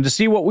 And to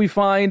see what we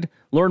find,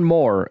 learn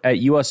more at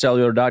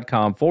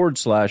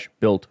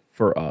uscellular.com/built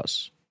for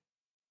us.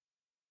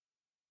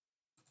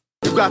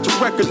 You got to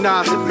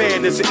recognize that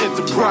man is an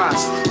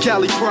enterprise.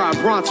 Cali Pride,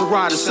 Bronson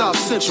Rider, South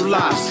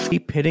Centralized.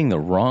 Keep hitting the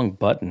wrong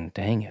button,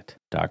 dang it.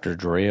 Dr.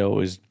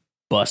 Dreo is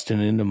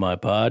busting into my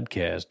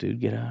podcast,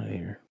 dude. Get out of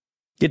here.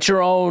 Get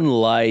your own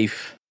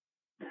life.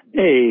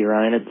 Hey,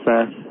 Ryan, it's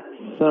Seth.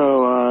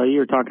 So, you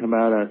were talking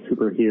about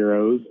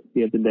superheroes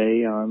the other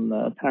day on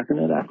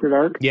Packernet After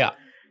Dark. Yeah.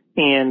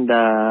 And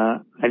I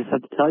just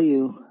have to tell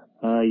you,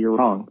 you're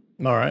wrong.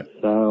 All right.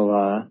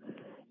 So,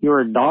 you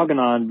were dogging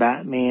on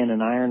Batman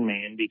and Iron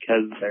Man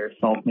because they're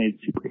self-made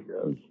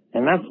superheroes.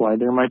 And that's why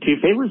they're my two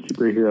favorite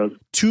superheroes.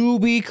 To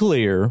be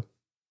clear,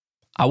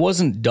 I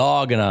wasn't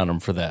dogging on them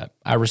for that.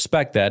 I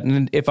respect that.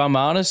 And if I'm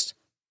honest,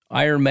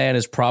 Iron Man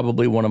is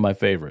probably one of my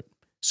favorite.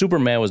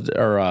 Spider-Man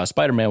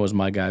was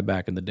my guy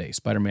back in the day.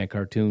 Spider-Man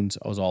cartoons,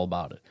 I was all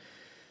about it.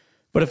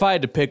 But if I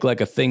had to pick like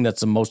a thing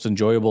that's the most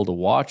enjoyable to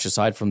watch,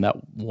 aside from that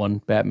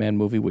one Batman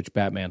movie, which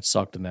Batman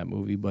sucked in that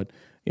movie, but,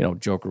 you know,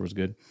 Joker was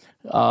good.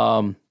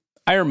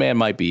 Iron Man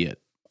might be it.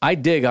 I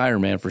dig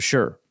Iron Man for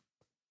sure.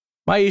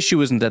 My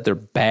issue isn't that they're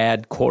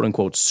bad,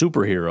 quote-unquote,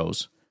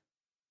 superheroes.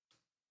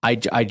 I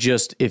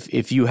just,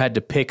 if you had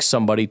to pick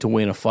somebody to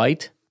win a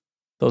fight,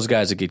 those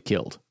guys would get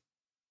killed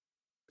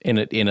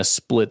in a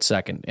split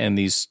second. And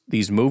these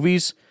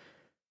movies,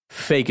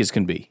 fake as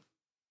can be,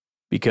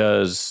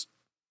 because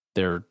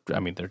they're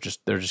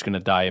just going to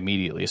die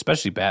immediately,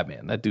 especially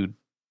Batman. That dude,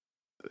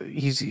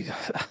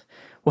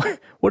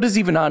 what is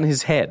even on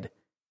his head?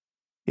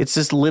 It's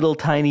this little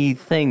tiny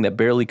thing that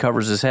barely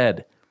covers his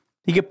head.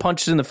 He get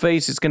punched in the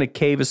face, it's going to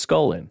cave his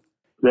skull in.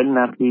 Didn't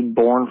have to be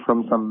born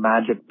from some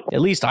magic place.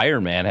 At least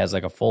Iron Man has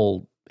like a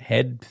full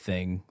head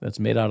thing that's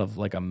made out of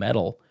like a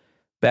metal.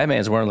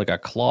 Batman's wearing like a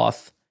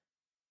cloth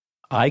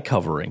eye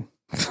covering.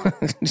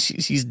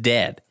 She's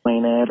dead.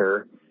 It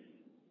or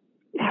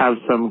have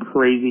some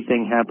crazy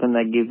thing happen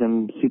that gives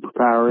them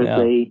superpowers. Yeah.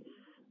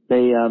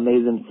 They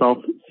made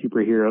themselves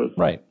superheroes.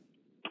 Right.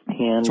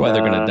 And that's why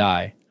they're going to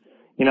die.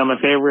 You know,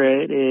 my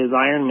favorite is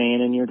Iron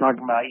Man, and you're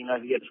talking about, you know,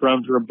 if you get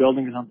thrown through a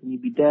building or something,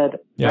 you'd be dead.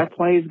 Yeah. That's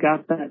why he's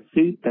got that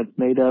suit that's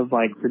made of,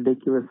 like,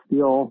 ridiculous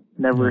steel,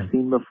 never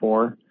seen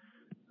before,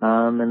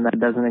 and that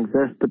doesn't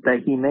exist, but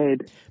that he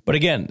made. But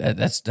again,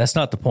 that's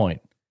not the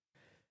point.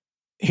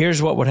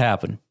 here's what would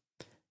happen.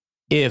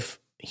 If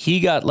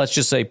he got, let's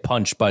just say,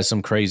 punched by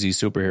some crazy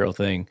superhero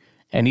thing,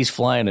 and he's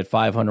flying at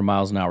 500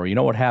 miles an hour, you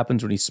know what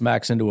happens when he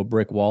smacks into a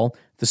brick wall?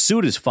 The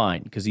suit is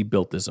fine because he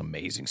built this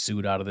amazing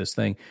suit out of this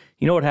thing.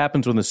 You know what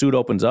happens when the suit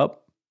opens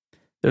up?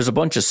 There's a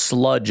bunch of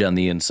sludge on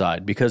the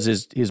inside because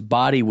his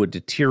body would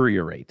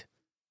deteriorate.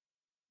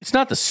 It's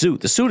not the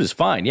suit. The suit is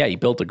fine. Yeah, he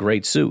built a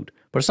great suit,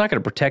 but it's not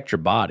going to protect your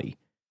body.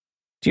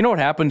 Do you know what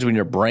happens when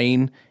your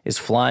brain is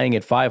flying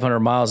at 500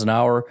 miles an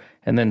hour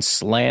and then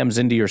slams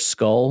into your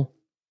skull?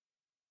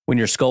 When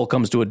your skull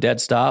comes to a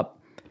dead stop,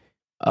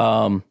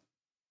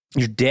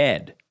 you're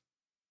dead,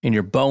 and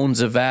your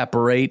bones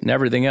evaporate and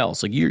everything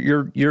else. Like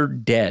you're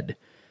dead.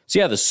 So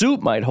yeah, the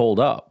suit might hold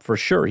up for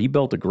sure. He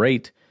built a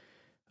great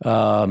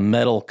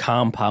metal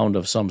compound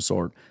of some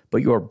sort,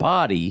 but your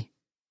body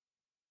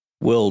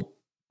will.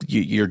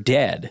 You're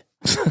dead.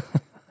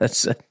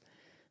 That's not.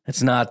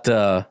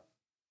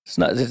 It's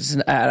not.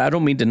 I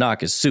don't mean to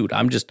knock his suit.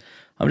 I'm just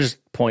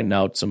pointing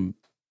out some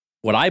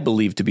what I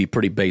believe to be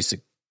pretty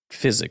basic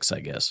physics, I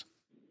guess.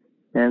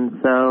 And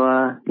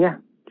so,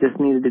 just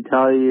needed to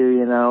tell you,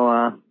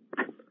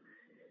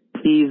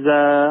 he's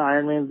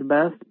Iron Man's the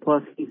best.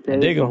 Plus, he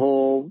saved the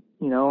whole,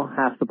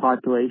 half the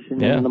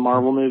population in the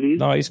Marvel movies.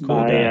 No, he's cool.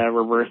 By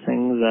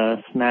reversing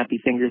the snappy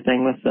finger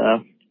thing with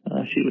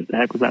what the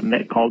heck was that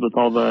Mick called with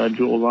all the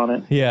jewels on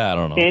it? Yeah, I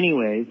don't know.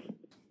 Anyways,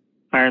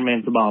 Iron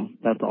Man's the bomb.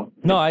 That's all.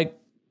 No,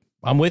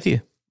 I'm with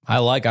you. I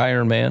like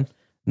Iron Man.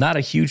 Not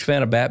a huge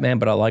fan of Batman,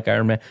 but I like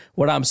Iron Man.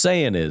 What I'm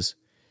saying is,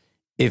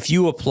 if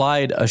you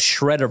applied a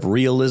shred of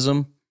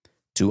realism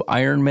to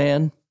Iron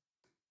Man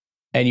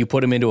and you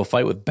put him into a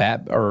fight with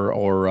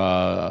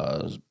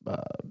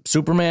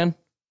Superman,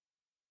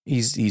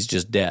 he's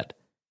just dead.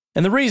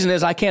 And the reason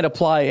is I can't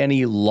apply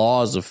any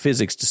laws of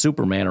physics to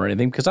Superman or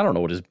anything because I don't know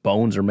what his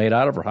bones are made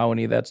out of or how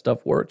any of that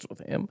stuff works with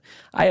him.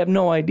 I have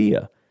no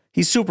idea.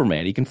 He's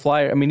Superman. He can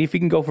fly. I mean, if he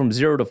can go from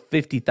 0 to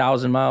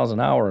 50,000 miles an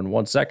hour in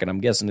 1 second,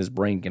 I'm guessing his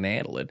brain can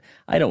handle it.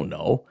 I don't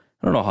know.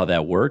 I don't know how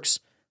that works.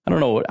 I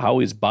don't know how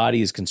his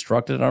body is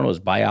constructed. I don't know his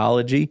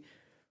biology.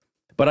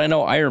 But I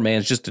know Iron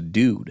Man's just a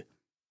dude.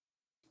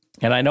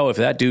 And I know if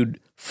that dude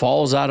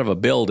falls out of a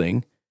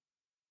building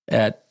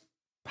at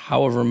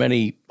however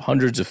many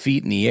hundreds of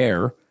feet in the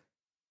air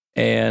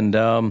and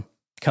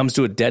comes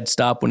to a dead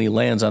stop when he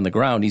lands on the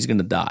ground, he's going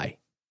to die.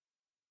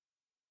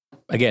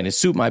 Again, his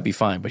suit might be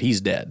fine, but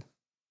he's dead.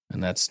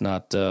 And that's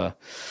not I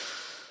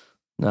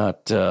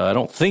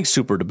don't think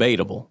super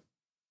debatable.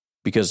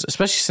 Because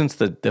especially since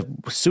the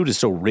suit is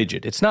so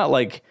rigid, it's not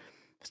like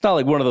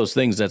one of those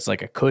things that's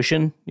like a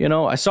cushion.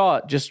 I saw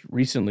it just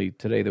recently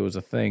today. There was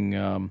a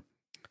thing.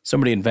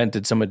 Somebody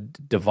invented some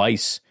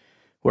device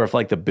where if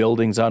like the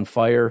building's on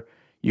fire,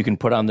 you can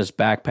put on this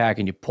backpack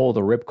and you pull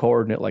the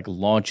ripcord and it like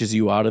launches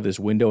you out of this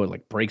window. It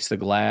like breaks the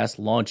glass,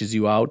 launches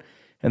you out,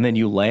 and then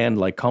you land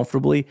like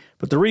comfortably.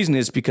 But the reason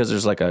is because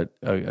there's like a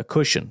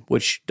cushion,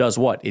 which does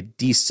what? It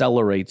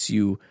decelerates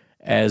you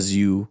as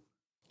you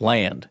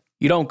land.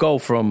 You don't go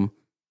from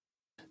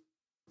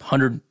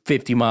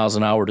 150 miles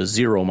an hour to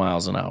 0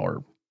 miles an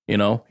hour.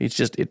 It's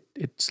just, it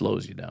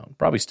slows you down.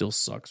 Probably still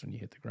sucks when you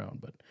hit the ground.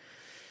 But,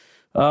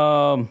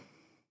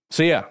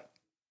 so yeah,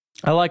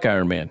 I like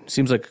Iron Man.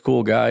 Seems like a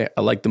cool guy.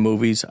 I like the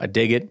movies. I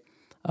dig it.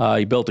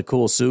 He built a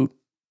cool suit.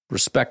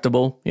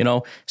 Respectable.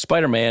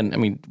 Spider-Man, I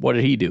mean, what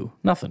did he do?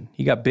 Nothing.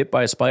 He got bit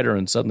by a spider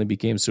and suddenly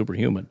became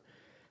superhuman.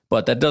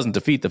 But that doesn't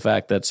defeat the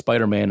fact that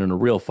Spider-Man in a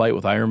real fight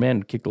with Iron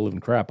Man kicked the living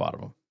crap out of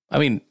him. I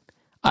mean,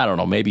 I don't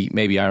know.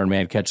 Maybe Iron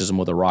Man catches him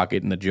with a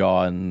rocket in the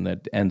jaw and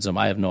that ends him.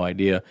 I have no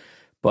idea.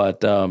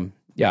 But,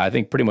 I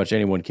think pretty much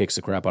anyone kicks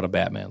the crap out of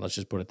Batman. Let's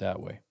just put it that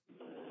way.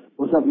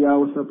 What's up,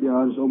 y'all?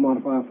 It's Omar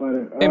the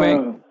Firefighter. Hey,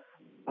 man.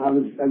 I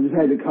just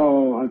had to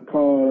call. I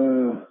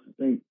called, I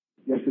think,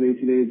 yesterday,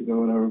 2 days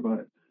ago, whatever,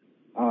 but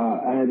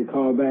I had to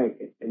call back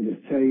and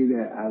just tell you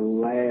that I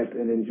laughed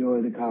and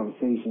enjoyed the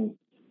conversation.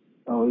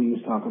 Oh, he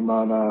was talking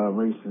about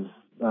racist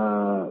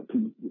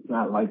people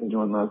not liking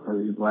Jordan Love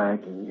because he's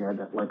black, and he had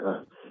like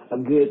a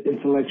good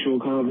intellectual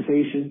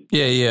conversation.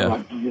 Yeah.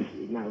 Like just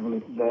not really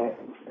that,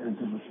 and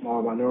just a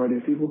small minority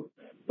of people,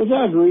 which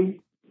I agree.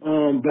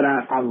 But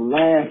I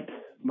laughed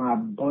my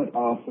butt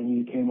off when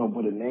you came up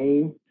with a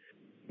name.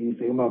 You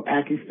think about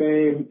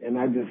Pakistan, and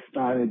I just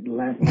started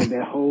laughing at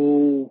that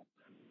whole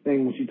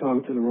thing when you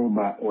talking to the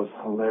robot was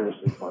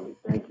hilariously funny.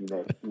 Thank you,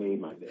 that made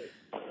my day.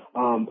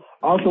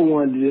 Also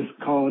wanted to just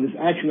call this,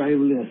 actually not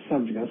even really a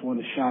subject, I just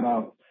wanted to shout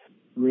out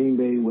Green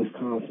Bay,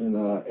 Wisconsin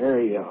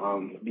area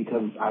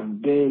because I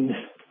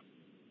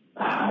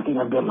think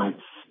I've been like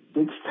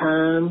 6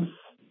 times,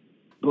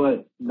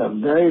 but the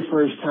very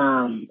first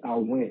time I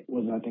went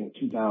was I think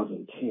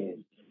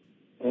 2010.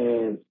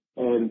 And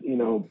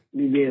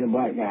me being a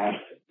black guy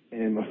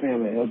and my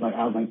family, I was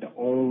like the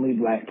only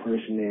black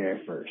person there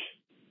at first,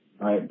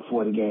 right,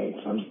 before the game.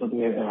 So I'm just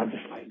looking at it and I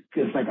just like,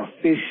 it's like a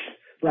fish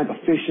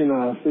in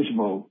a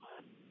fishbowl.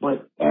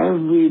 But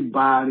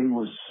everybody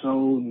was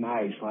so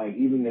nice, like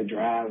even the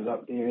drives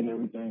up there and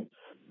everything.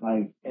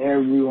 Like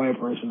every white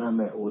person I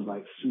met was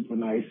like super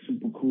nice,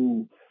 super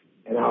cool.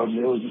 And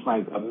it was just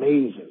like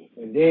amazing.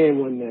 And then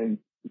when the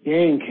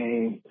game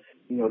came,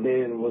 you know,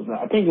 then it was,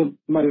 I think it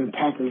might have been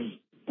Packers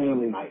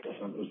family night or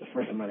something. It was the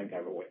first time I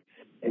ever went.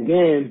 And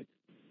then,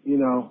 you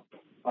know,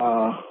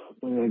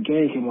 when the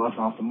game came on, I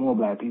saw some more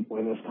black people,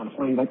 and it's kind of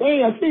funny. Like,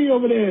 hey, I see you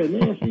over there.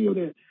 Man, I see you over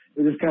there.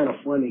 It was kind of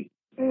funny.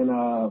 And,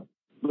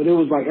 but it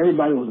was like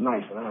everybody was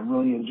nice, and I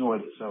really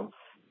enjoyed it. So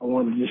I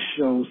wanted to just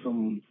show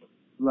some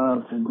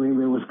love to Green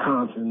Bay,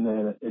 Wisconsin,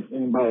 that if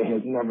anybody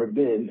has never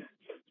been,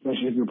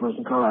 especially if you're a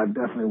person of color, I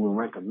definitely would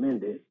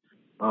recommend it.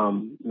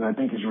 And I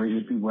think it's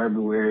racist people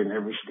everywhere in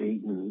every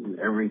state and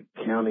every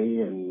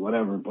county and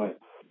whatever, but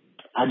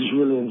I just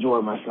really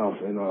enjoyed myself,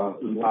 and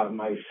there's a lot of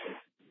nice,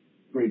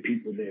 great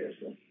people there.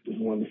 So just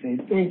wanted to say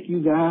thank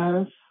you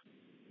guys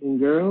and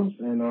girls,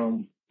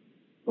 and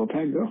go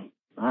Pack go.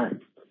 All right.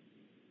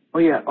 Oh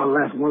yeah,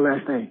 one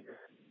last thing.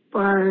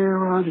 Fire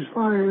Aaron Rodgers,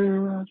 fire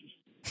Aaron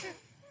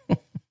Rodgers.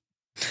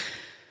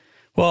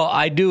 Well,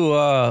 I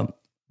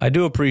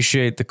do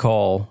appreciate the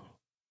call,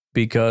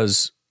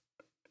 because,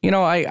 you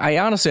know, I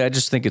honestly, I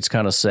just think it's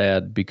kind of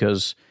sad,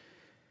 because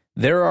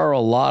there are a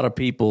lot of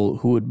people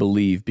who would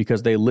believe,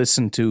 because they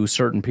listen to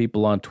certain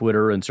people on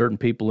Twitter and certain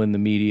people in the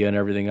media and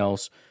everything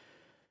else,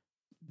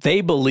 they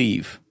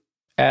believe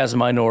as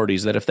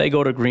minorities that if they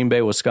go to Green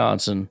Bay,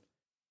 Wisconsin,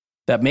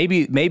 that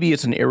maybe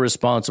it's an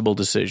irresponsible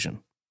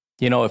decision.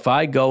 You know, if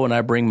I go and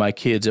I bring my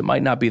kids, it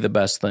might not be the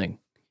best thing,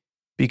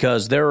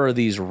 because there are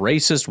these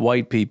racist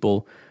white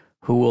people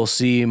who will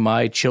see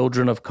my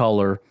children of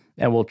color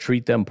and will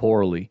treat them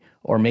poorly,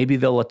 or maybe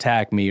they'll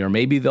attack me, or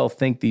maybe they'll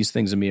think these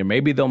things of me, or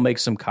maybe they'll make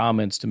some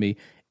comments to me.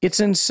 It's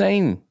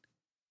insane.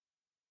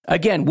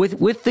 Again,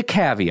 with the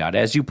caveat,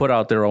 as you put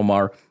out there,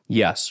 Omar,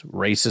 yes,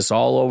 racists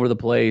all over the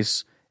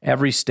place,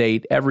 every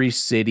state, every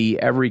city,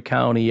 every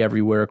county,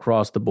 everywhere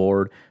across the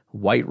board,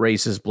 white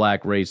racists,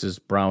 black racists,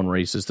 brown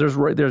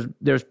racists.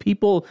 There's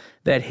people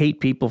that hate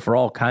people for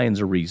all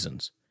kinds of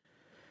reasons.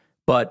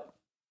 But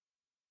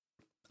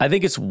I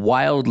think it's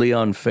wildly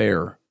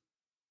unfair,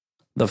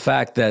 the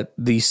fact that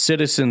the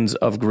citizens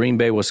of Green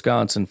Bay,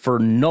 Wisconsin, for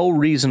no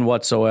reason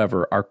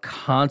whatsoever, are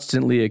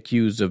constantly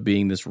accused of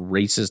being this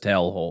racist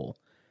hellhole.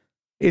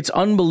 It's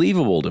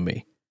unbelievable to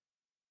me.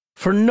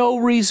 For no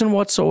reason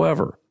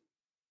whatsoever.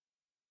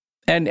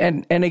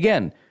 And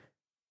again,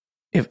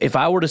 if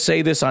I were to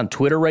say this on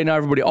Twitter right now,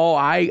 everybody,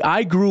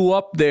 I grew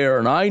up there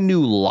and I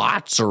knew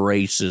lots of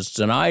racists,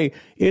 and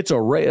it's a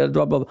blah,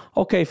 blah, blah.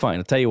 Okay, fine.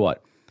 I'll tell you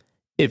what.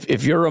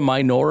 If you're a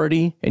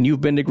minority and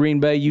you've been to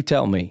Green Bay, you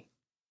tell me.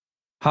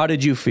 How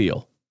did you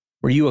feel?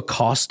 Were you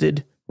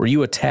accosted? Were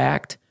you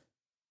attacked?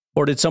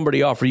 Or did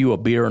somebody offer you a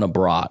beer and a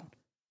brat?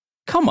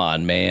 Come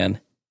on,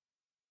 man.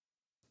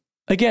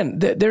 Again,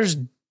 there's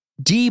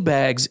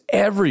D-bags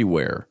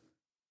everywhere.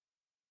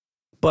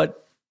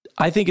 But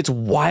I think it's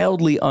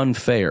wildly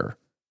unfair.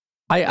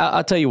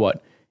 I'll tell you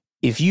what.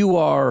 If you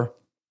are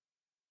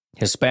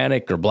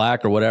Hispanic or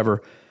black or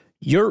whatever,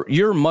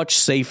 you're much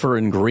safer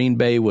in Green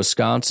Bay,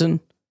 Wisconsin,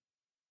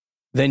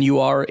 than you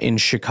are in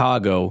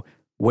Chicago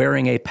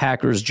wearing a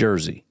Packers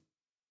jersey.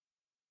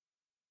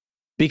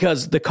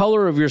 Because the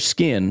color of your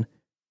skin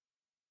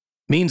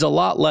means a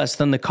lot less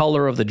than the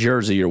color of the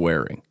jersey you're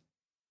wearing.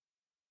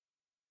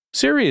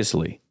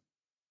 Seriously.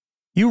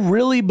 You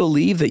really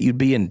believe that you'd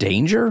be in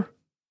danger?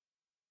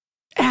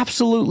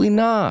 Absolutely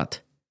not.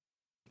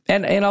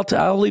 And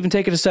I'll even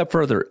take it a step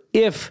further.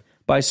 If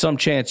by some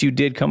chance you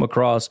did come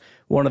across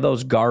one of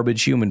those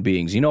garbage human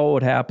beings, you know what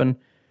would happen?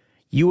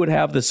 You would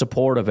have the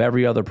support of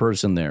every other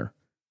person there.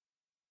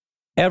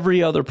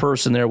 Every other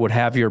person there would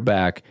have your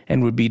back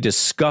and would be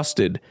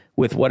disgusted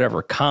with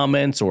whatever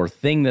comments or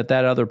thing that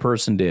other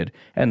person did.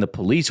 And the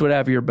police would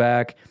have your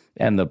back,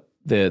 and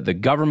the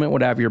government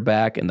would have your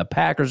back, and the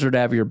Packers would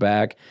have your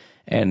back,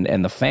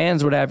 and the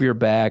fans would have your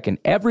back, and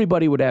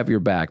everybody would have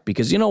your back.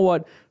 Because you know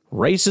what?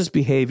 Racist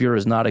behavior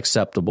is not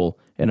acceptable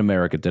in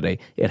America today.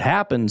 It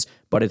happens,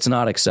 but it's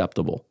not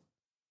acceptable.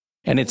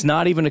 And it's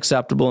not even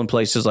acceptable in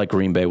places like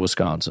Green Bay,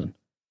 Wisconsin.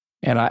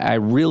 And I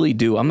really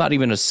do. I'm not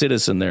even a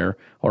citizen there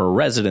or a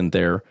resident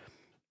there,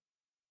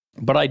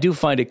 but I do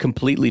find it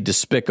completely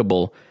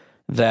despicable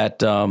that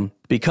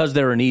because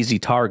they're an easy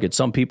target,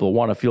 some people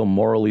want to feel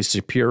morally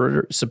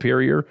superior,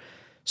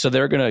 so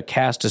they're going to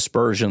cast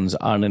aspersions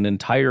on an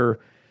entire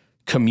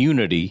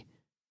community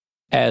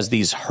as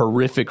these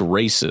horrific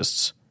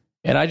racists.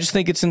 And I just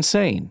think it's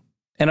insane.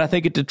 And I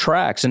think it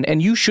detracts.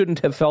 And you shouldn't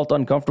have felt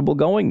uncomfortable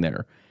going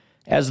there,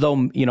 as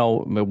though, you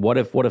know, what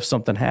if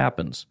something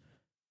happens?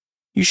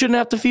 You shouldn't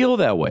have to feel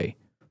that way,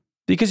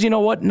 because you know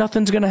what?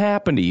 Nothing's going to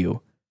happen to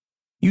you.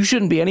 You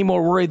shouldn't be any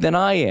more worried than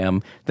I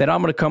am that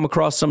I'm going to come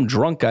across some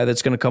drunk guy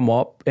that's going to come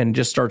up and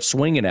just start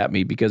swinging at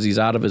me because he's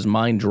out of his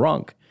mind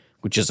drunk,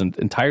 which isn't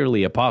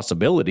entirely a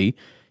possibility.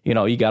 You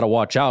know, you got to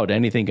watch out.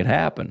 Anything can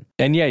happen.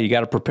 And yeah, you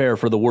got to prepare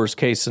for the worst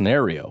case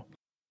scenario.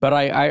 But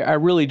I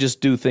really just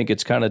do think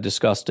it's kind of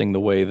disgusting the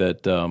way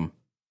that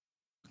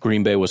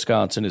Green Bay,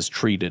 Wisconsin is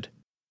treated.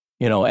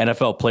 You know,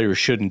 NFL players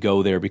shouldn't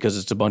go there because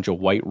it's a bunch of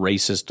white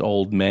racist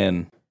old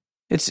men.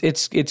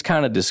 It's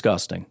kind of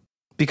disgusting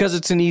because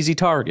it's an easy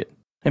target.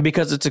 And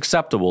because it's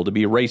acceptable to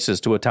be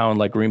racist to a town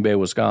like Green Bay,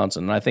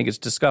 Wisconsin. And I think it's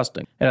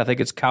disgusting. And I think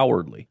it's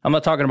cowardly. I'm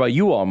not talking about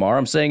you, Omar.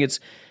 I'm saying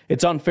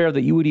it's unfair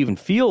that you would even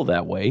feel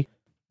that way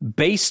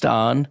based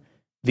on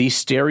these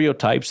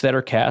stereotypes that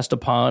are cast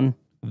upon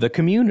the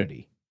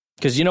community.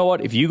 Because you know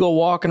what? If you go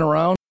walking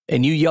around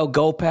and you yell,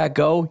 "Go Pack,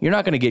 go," you're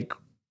not going to get,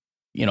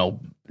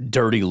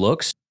 dirty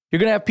looks. You're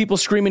going to have people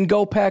screaming,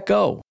 "Go Pack,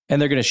 go." And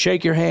they're going to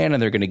shake your hand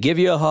and they're going to give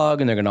you a hug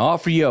and they're going to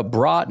offer you a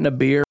brat and a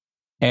beer.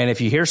 And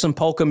if you hear some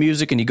polka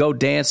music and you go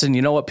dancing,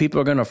 you know what?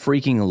 People are going to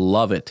freaking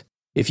love it.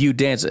 If you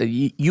dance,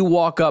 you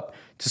walk up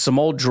to some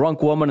old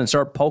drunk woman and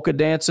start polka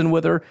dancing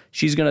with her,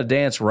 she's going to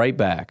dance right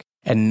back.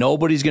 And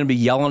nobody's going to be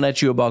yelling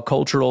at you about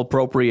cultural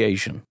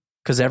appropriation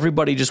because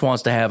everybody just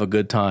wants to have a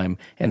good time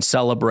and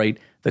celebrate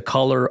the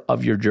color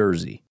of your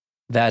jersey.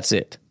 That's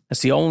it.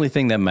 That's the only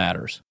thing that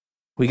matters.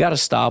 We got to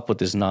stop with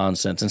this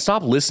nonsense and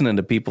stop listening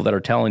to people that are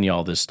telling you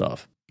all this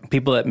stuff.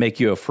 People that make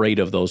you afraid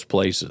of those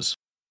places.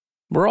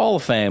 We're all a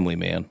family,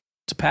 man.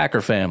 It's a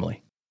Packer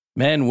family.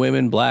 Men,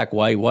 women, black,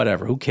 white,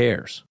 whatever. Who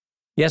cares?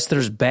 Yes,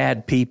 there's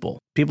bad people.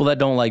 People that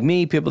don't like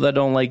me, people that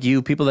don't like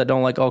you, people that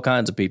don't like all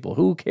kinds of people.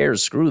 Who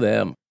cares? Screw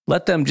them.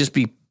 Let them just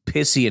be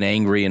pissy and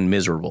angry and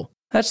miserable.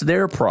 That's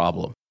their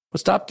problem.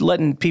 But stop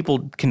letting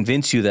people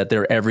convince you that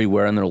they're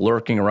everywhere and they're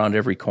lurking around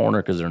every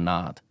corner because they're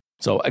not.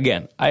 So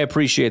again, I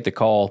appreciate the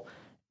call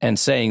and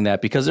saying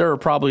that because there are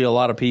probably a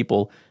lot of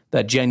people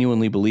that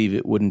genuinely believe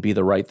it wouldn't be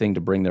the right thing to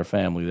bring their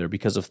family there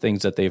because of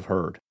things that they've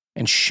heard.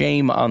 And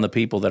shame on the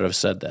people that have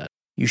said that.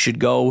 You should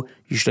go.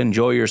 You should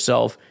enjoy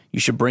yourself.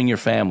 You should bring your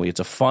family. It's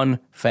a fun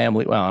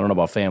family. Well, I don't know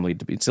about family.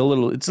 It's a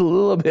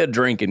little bit of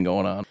drinking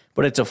going on,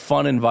 but it's a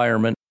fun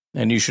environment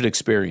and you should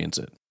experience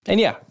it. And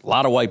yeah, a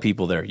lot of white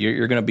people there.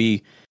 You're going to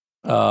be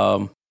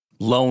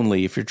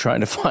lonely if you're trying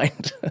to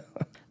find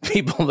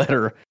people that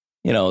are,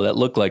 that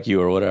look like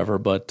you or whatever,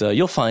 but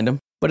you'll find them.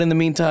 But in the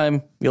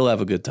meantime, you'll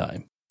have a good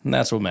time. And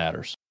that's what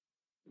matters.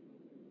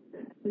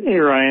 Hey,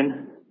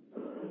 Ryan.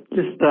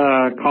 Just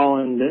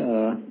calling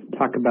to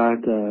talk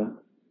about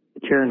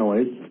chair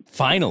noise.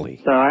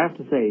 Finally. So I have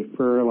to say,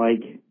 for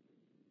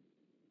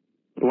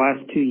the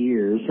last 2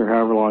 years or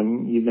however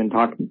long you've been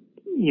talking,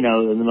 in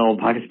the middle of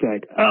the podcast, be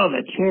like, "Oh,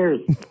 the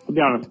chairs." I'll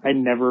be honest, I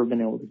never have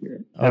been able to hear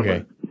it. Okay,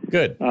 ever.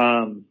 Good.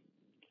 I don't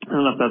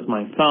know if that's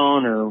my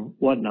phone or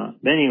whatnot.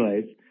 But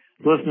anyways,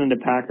 I was listening to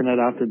Packernet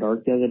After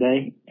Dark the other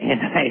day, and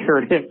I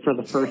heard it for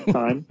the first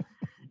time.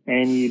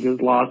 And you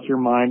just lost your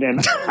mind. And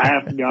I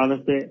have to be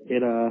honest,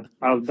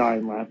 I was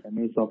dying laughing.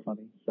 It was so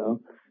funny. So,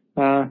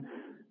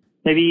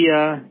 maybe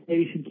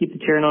you should keep the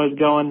chair noise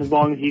going as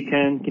long as you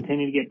can.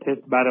 Continue to get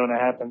pissed about it when it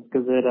happens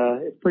because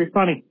it's pretty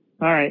funny.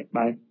 All right,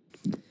 bye.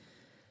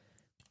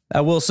 I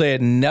will say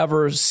it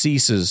never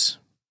ceases,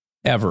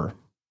 ever.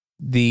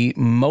 The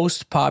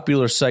most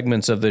popular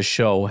segments of this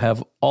show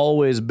have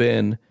always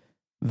been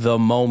the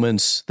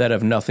moments that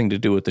have nothing to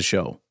do with the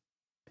show.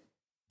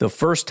 The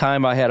first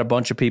time I had a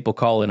bunch of people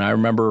call in, I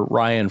remember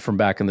Ryan from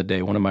back in the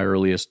day, one of my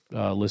earliest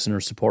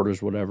listeners,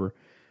 supporters, whatever.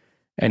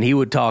 And he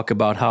would talk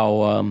about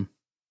how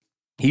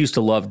he used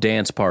to love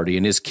Dance Party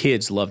and his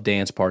kids loved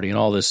Dance Party and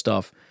all this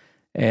stuff.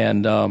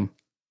 And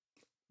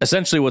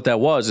essentially what that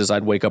was is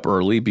I'd wake up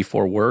early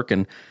before work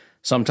and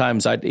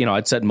sometimes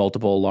I'd set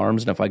multiple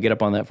alarms. And if I get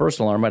up on that first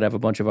alarm, I'd have a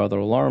bunch of other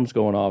alarms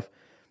going off.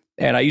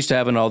 And I used to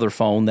have another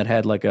phone that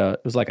had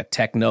it was like a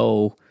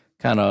techno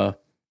kind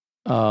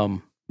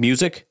of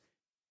music.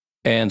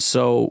 And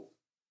so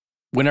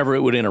whenever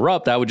it would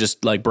interrupt, I would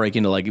just break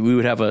into we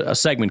would have a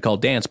segment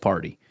called Dance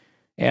Party.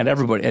 And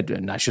everybody,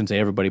 and I shouldn't say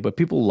everybody, but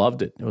people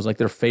loved it. It was like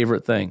their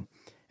favorite thing.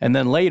 And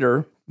then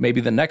later,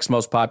 maybe the next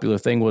most popular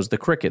thing was the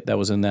cricket that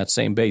was in that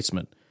same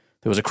basement.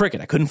 There was a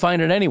cricket. I couldn't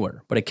find it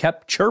anywhere, but it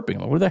kept chirping.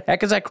 Where the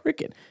heck is that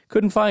cricket?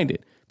 Couldn't find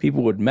it.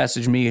 People would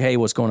message me, "Hey,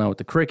 what's going on with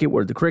the cricket?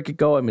 Where'd the cricket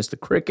go? I missed the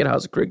cricket.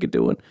 How's the cricket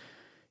doing?"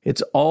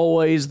 It's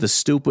always the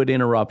stupid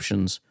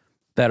interruptions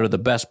that are the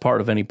best part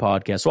of any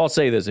podcast. So I'll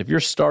say this. If you're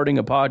starting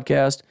a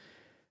podcast,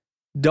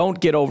 don't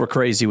get over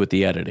crazy with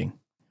the editing.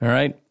 All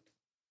right?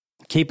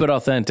 Keep it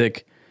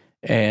authentic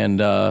and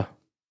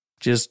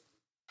just,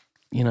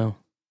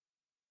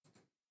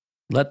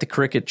 let the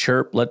cricket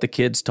chirp, let the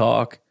kids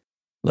talk,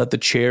 let the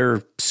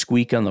chair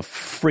squeak on the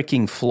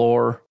freaking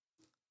floor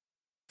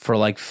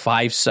for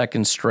 5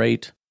 seconds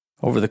straight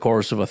over the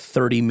course of a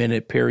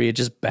 30-minute period,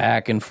 just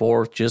back and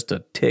forth, just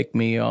to tick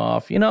me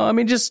off.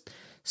 Just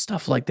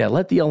stuff like that.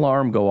 Let the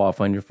alarm go off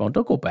on your phone.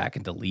 Don't go back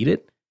and delete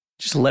it.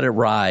 Just let it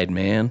ride,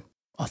 man.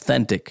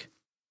 Authentic.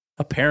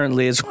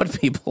 Apparently is what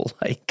people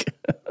like.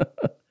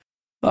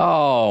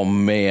 Oh,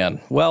 man.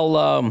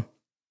 Well,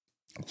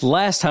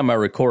 last time I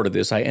recorded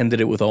this, I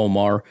ended it with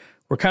Omar.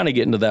 We're kind of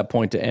getting to that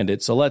point to end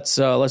it. So let's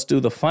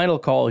do the final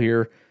call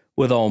here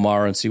with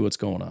Omar and see what's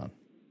going on.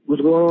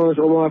 What's going on? It's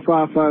Omar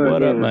Firefighter.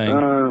 What up,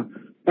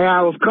 man? Hey,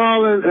 I was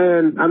calling,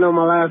 and I know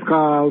my last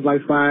call, I was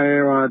like firing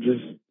Aaron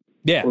Rodgers.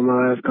 Yeah. With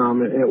my last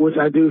comment, which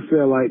I do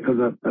feel like,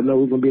 because I know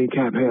we're going to be in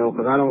cap hell,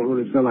 because I don't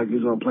really feel like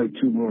he's going to play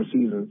 2 more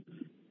seasons.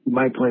 He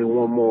might play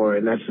 1 more,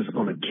 and that's just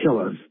going to kill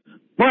us.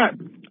 But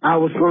I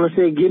was going to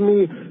say,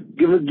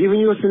 giving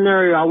you a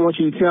scenario, I want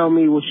you to tell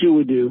me what you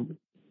would do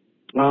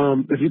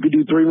if you could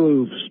do 3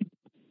 moves.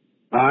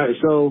 All right,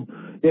 so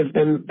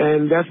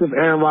and that's if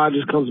Aaron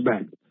Rodgers comes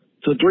back.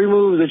 So 3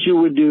 moves that you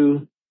would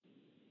do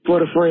for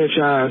the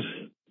franchise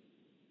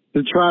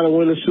to try to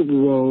win the Super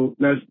Bowl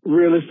that's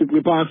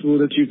realistically possible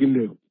that you can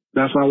do.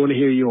 That's why I want to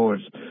hear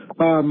yours.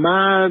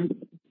 Mine,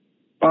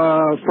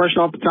 fresh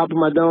off the top of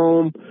my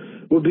dome,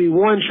 would be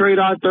 1, trade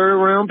our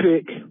 3rd round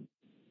pick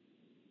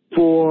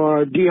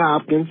for D.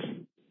 Hopkins,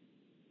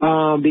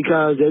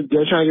 because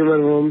they're trying to get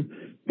rid of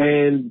him,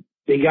 and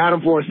they got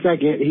him for a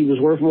second. He was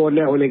worth more than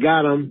that when they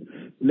got him.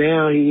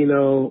 Now,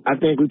 I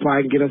think we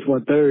probably can get him for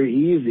a 3rd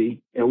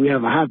easy, and we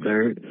have a hot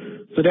 3rd.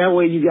 So that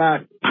way you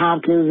got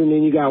Hopkins, and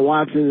then you got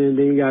Watson, and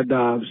then you got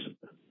Dobbs.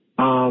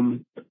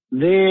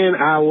 Then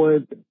I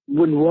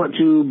wouldn't want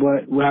to,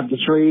 but we'll have to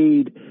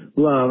trade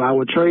Love. I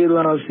would trade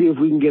Love, see if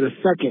we can get a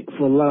second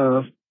for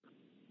Love,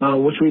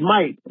 which we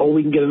might, or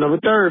we can get another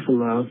 3rd for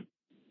Love.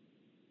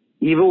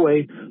 Either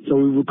way, so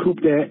we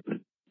recoup that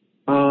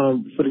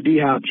for the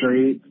D-Hop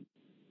trade.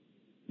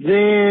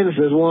 Then it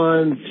says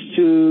 1,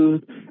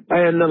 2,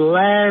 and the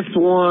last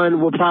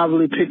one will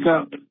probably pick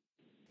up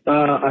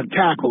a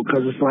tackle,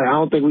 because it's like I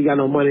don't think we got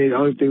no money. I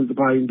don't think we could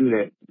probably do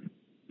that.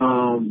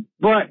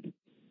 But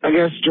I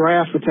guess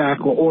draft a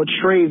tackle or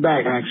trade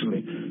back.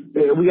 Actually,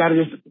 we got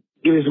to just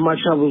get as much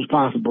help as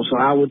possible. So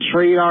I would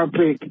trade our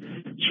pick,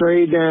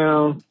 trade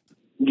down,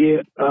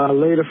 get a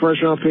later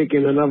 1st round pick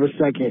and another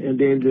 2nd, and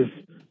then just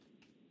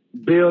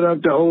build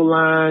up the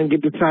O-line,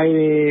 get the tight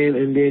end,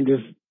 and then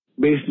just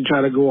basically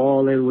try to go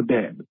all in with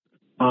that.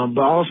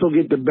 But also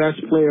get the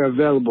best player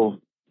available.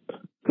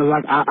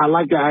 Because I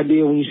like the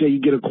idea when you say you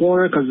get a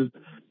corner, because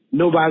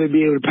nobody would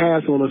be able to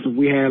pass on us if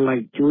we had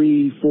like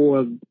 3,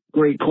 4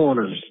 great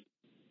corners.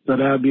 So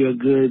that would be a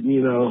good,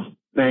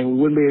 thing. We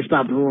wouldn't be able to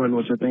stop the run,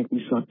 which I think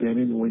we sucked at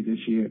anyway this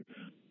year.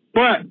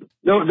 But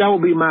that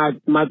would be my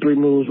 3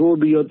 moves. What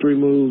would be your 3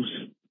 moves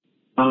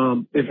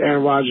if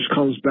Aaron Rodgers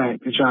comes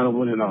back to try to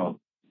win it all?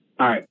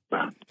 All right,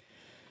 bye.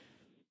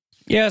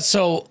 Yeah,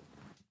 so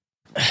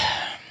I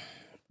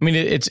mean,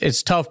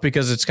 it's tough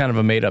because it's kind of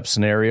a made up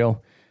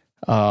scenario,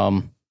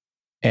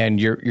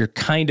 and you're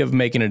kind of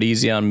making it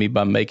easy on me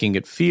by making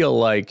it feel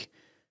like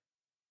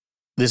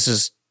this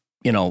is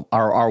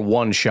our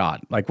one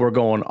shot, like we're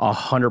going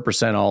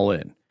 100% all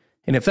in.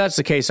 And if that's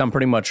the case, I'm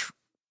pretty much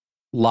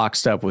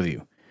lockstep with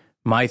you.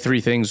 My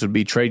 3 things would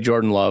be trade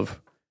Jordan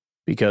Love,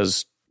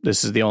 because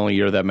this is the only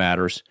year that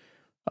matters.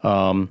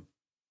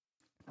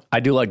 I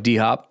do like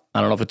D-Hop.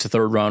 I don't know if it's a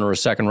 3rd round or a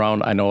 2nd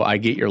round. I know I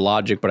get your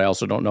logic, but I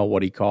also don't know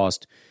what he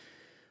cost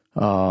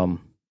in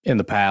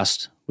the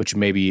past, which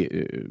maybe,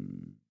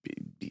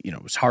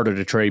 it's harder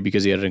to trade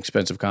because he had an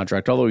expensive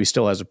contract, although he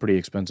still has a pretty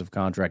expensive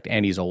contract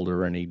and he's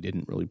older and he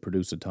didn't really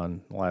produce a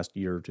ton the last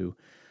year or 2.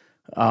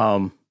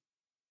 And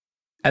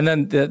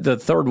then the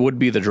 3rd would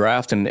be the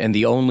draft. And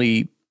the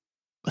only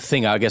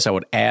thing I guess I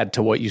would add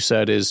to what you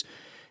said is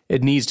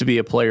it needs to be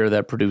a player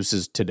that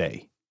produces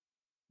today,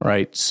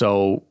 right?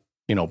 So,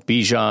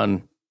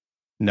 Bijan,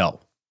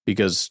 no,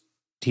 because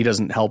he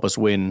doesn't help us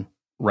win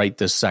right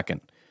this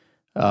second.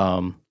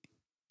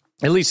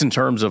 At least in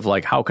terms of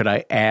like, how could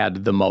I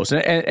add the most?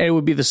 And it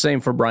would be the same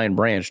for Brian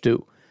Branch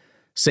too.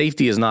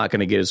 Safety is not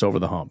going to get us over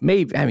the hump.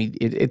 Maybe, I mean,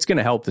 it's going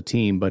to help the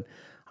team, but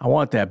I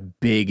want that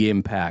big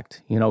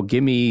impact.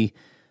 Give me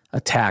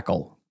a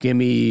tackle, give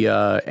me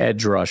a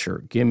edge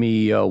rusher, give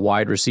me a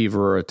wide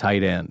receiver or a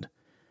tight end.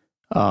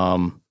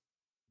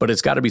 But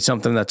it's got to be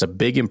something that's a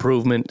big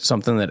improvement,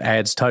 something that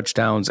adds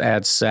touchdowns,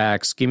 adds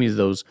sacks. Give me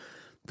those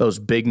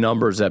big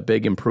numbers, that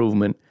big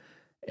improvement.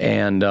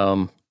 And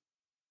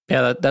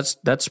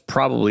that's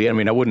probably. I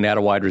mean, I wouldn't add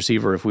a wide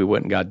receiver if we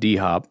went and got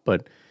D-Hop,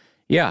 but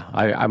yeah,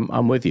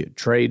 I'm with you.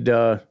 Trade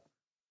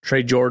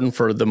Jordan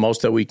for the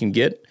most that we can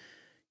get.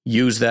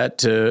 Use that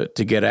to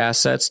get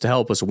assets to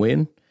help us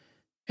win,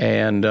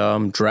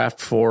 and draft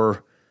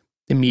for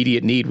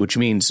immediate need, which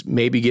means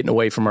maybe getting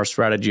away from our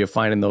strategy of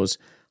finding those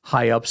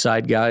high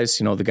upside guys,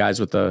 the guys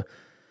with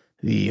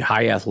the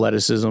high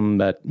athleticism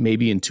that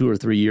maybe in 2 or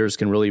 3 years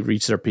can really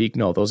reach their peak.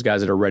 No, those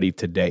guys that are ready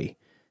today,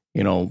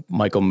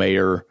 Michael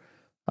Mayer,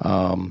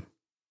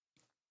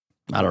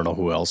 I don't know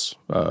who else,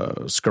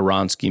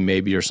 Skoronski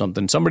maybe or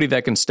something, somebody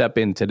that can step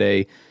in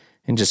today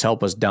and just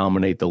help us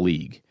dominate the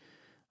league.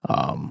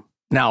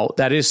 Now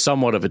that is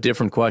somewhat of a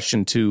different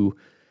question to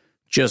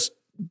just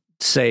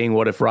saying,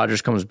 what if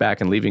Rodgers comes back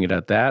and leaving it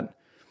at that?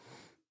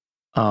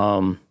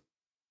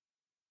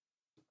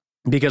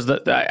 Because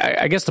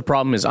I guess the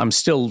problem is I'm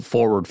still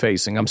forward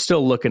facing. I'm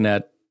still looking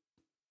at,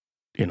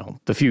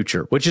 the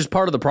future, which is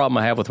part of the problem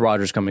I have with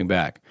Rodgers coming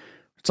back.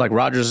 It's like,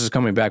 Rodgers is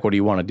coming back. What do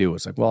you want to do?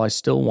 It's like, well, I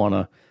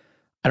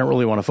don't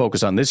really want to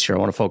focus on this year. I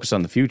want to focus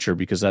on the future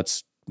because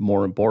that's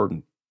more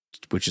important,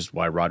 which is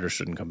why Rodgers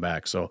shouldn't come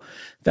back. So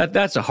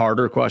that's a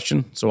harder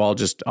question. So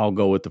I'll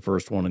go with the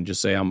first one and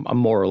just say I'm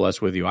more or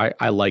less with you.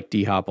 I like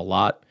D-Hop a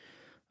lot.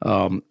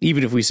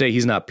 Even if we say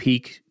he's not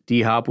peak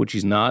D-Hop, which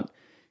he's not,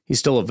 he's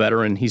still a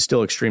veteran. He's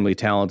still extremely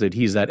talented.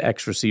 He's that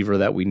X receiver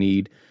that we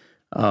need.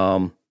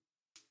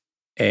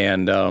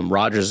 And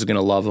Rodgers is going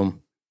to love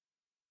him.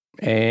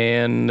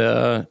 And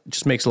it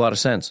just makes a lot of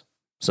sense.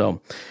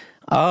 So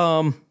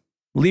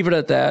leave it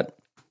at that.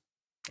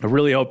 I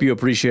really hope you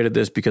appreciated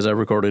this because I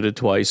recorded it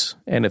twice.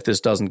 And if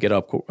this doesn't get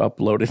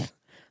uploaded,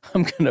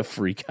 I'm going to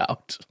freak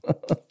out.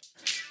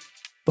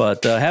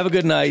 But have a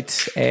good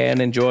night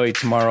and enjoy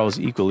tomorrow's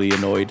Equally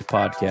Annoyed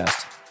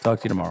podcast.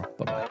 Talk to you tomorrow.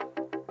 Bye-bye.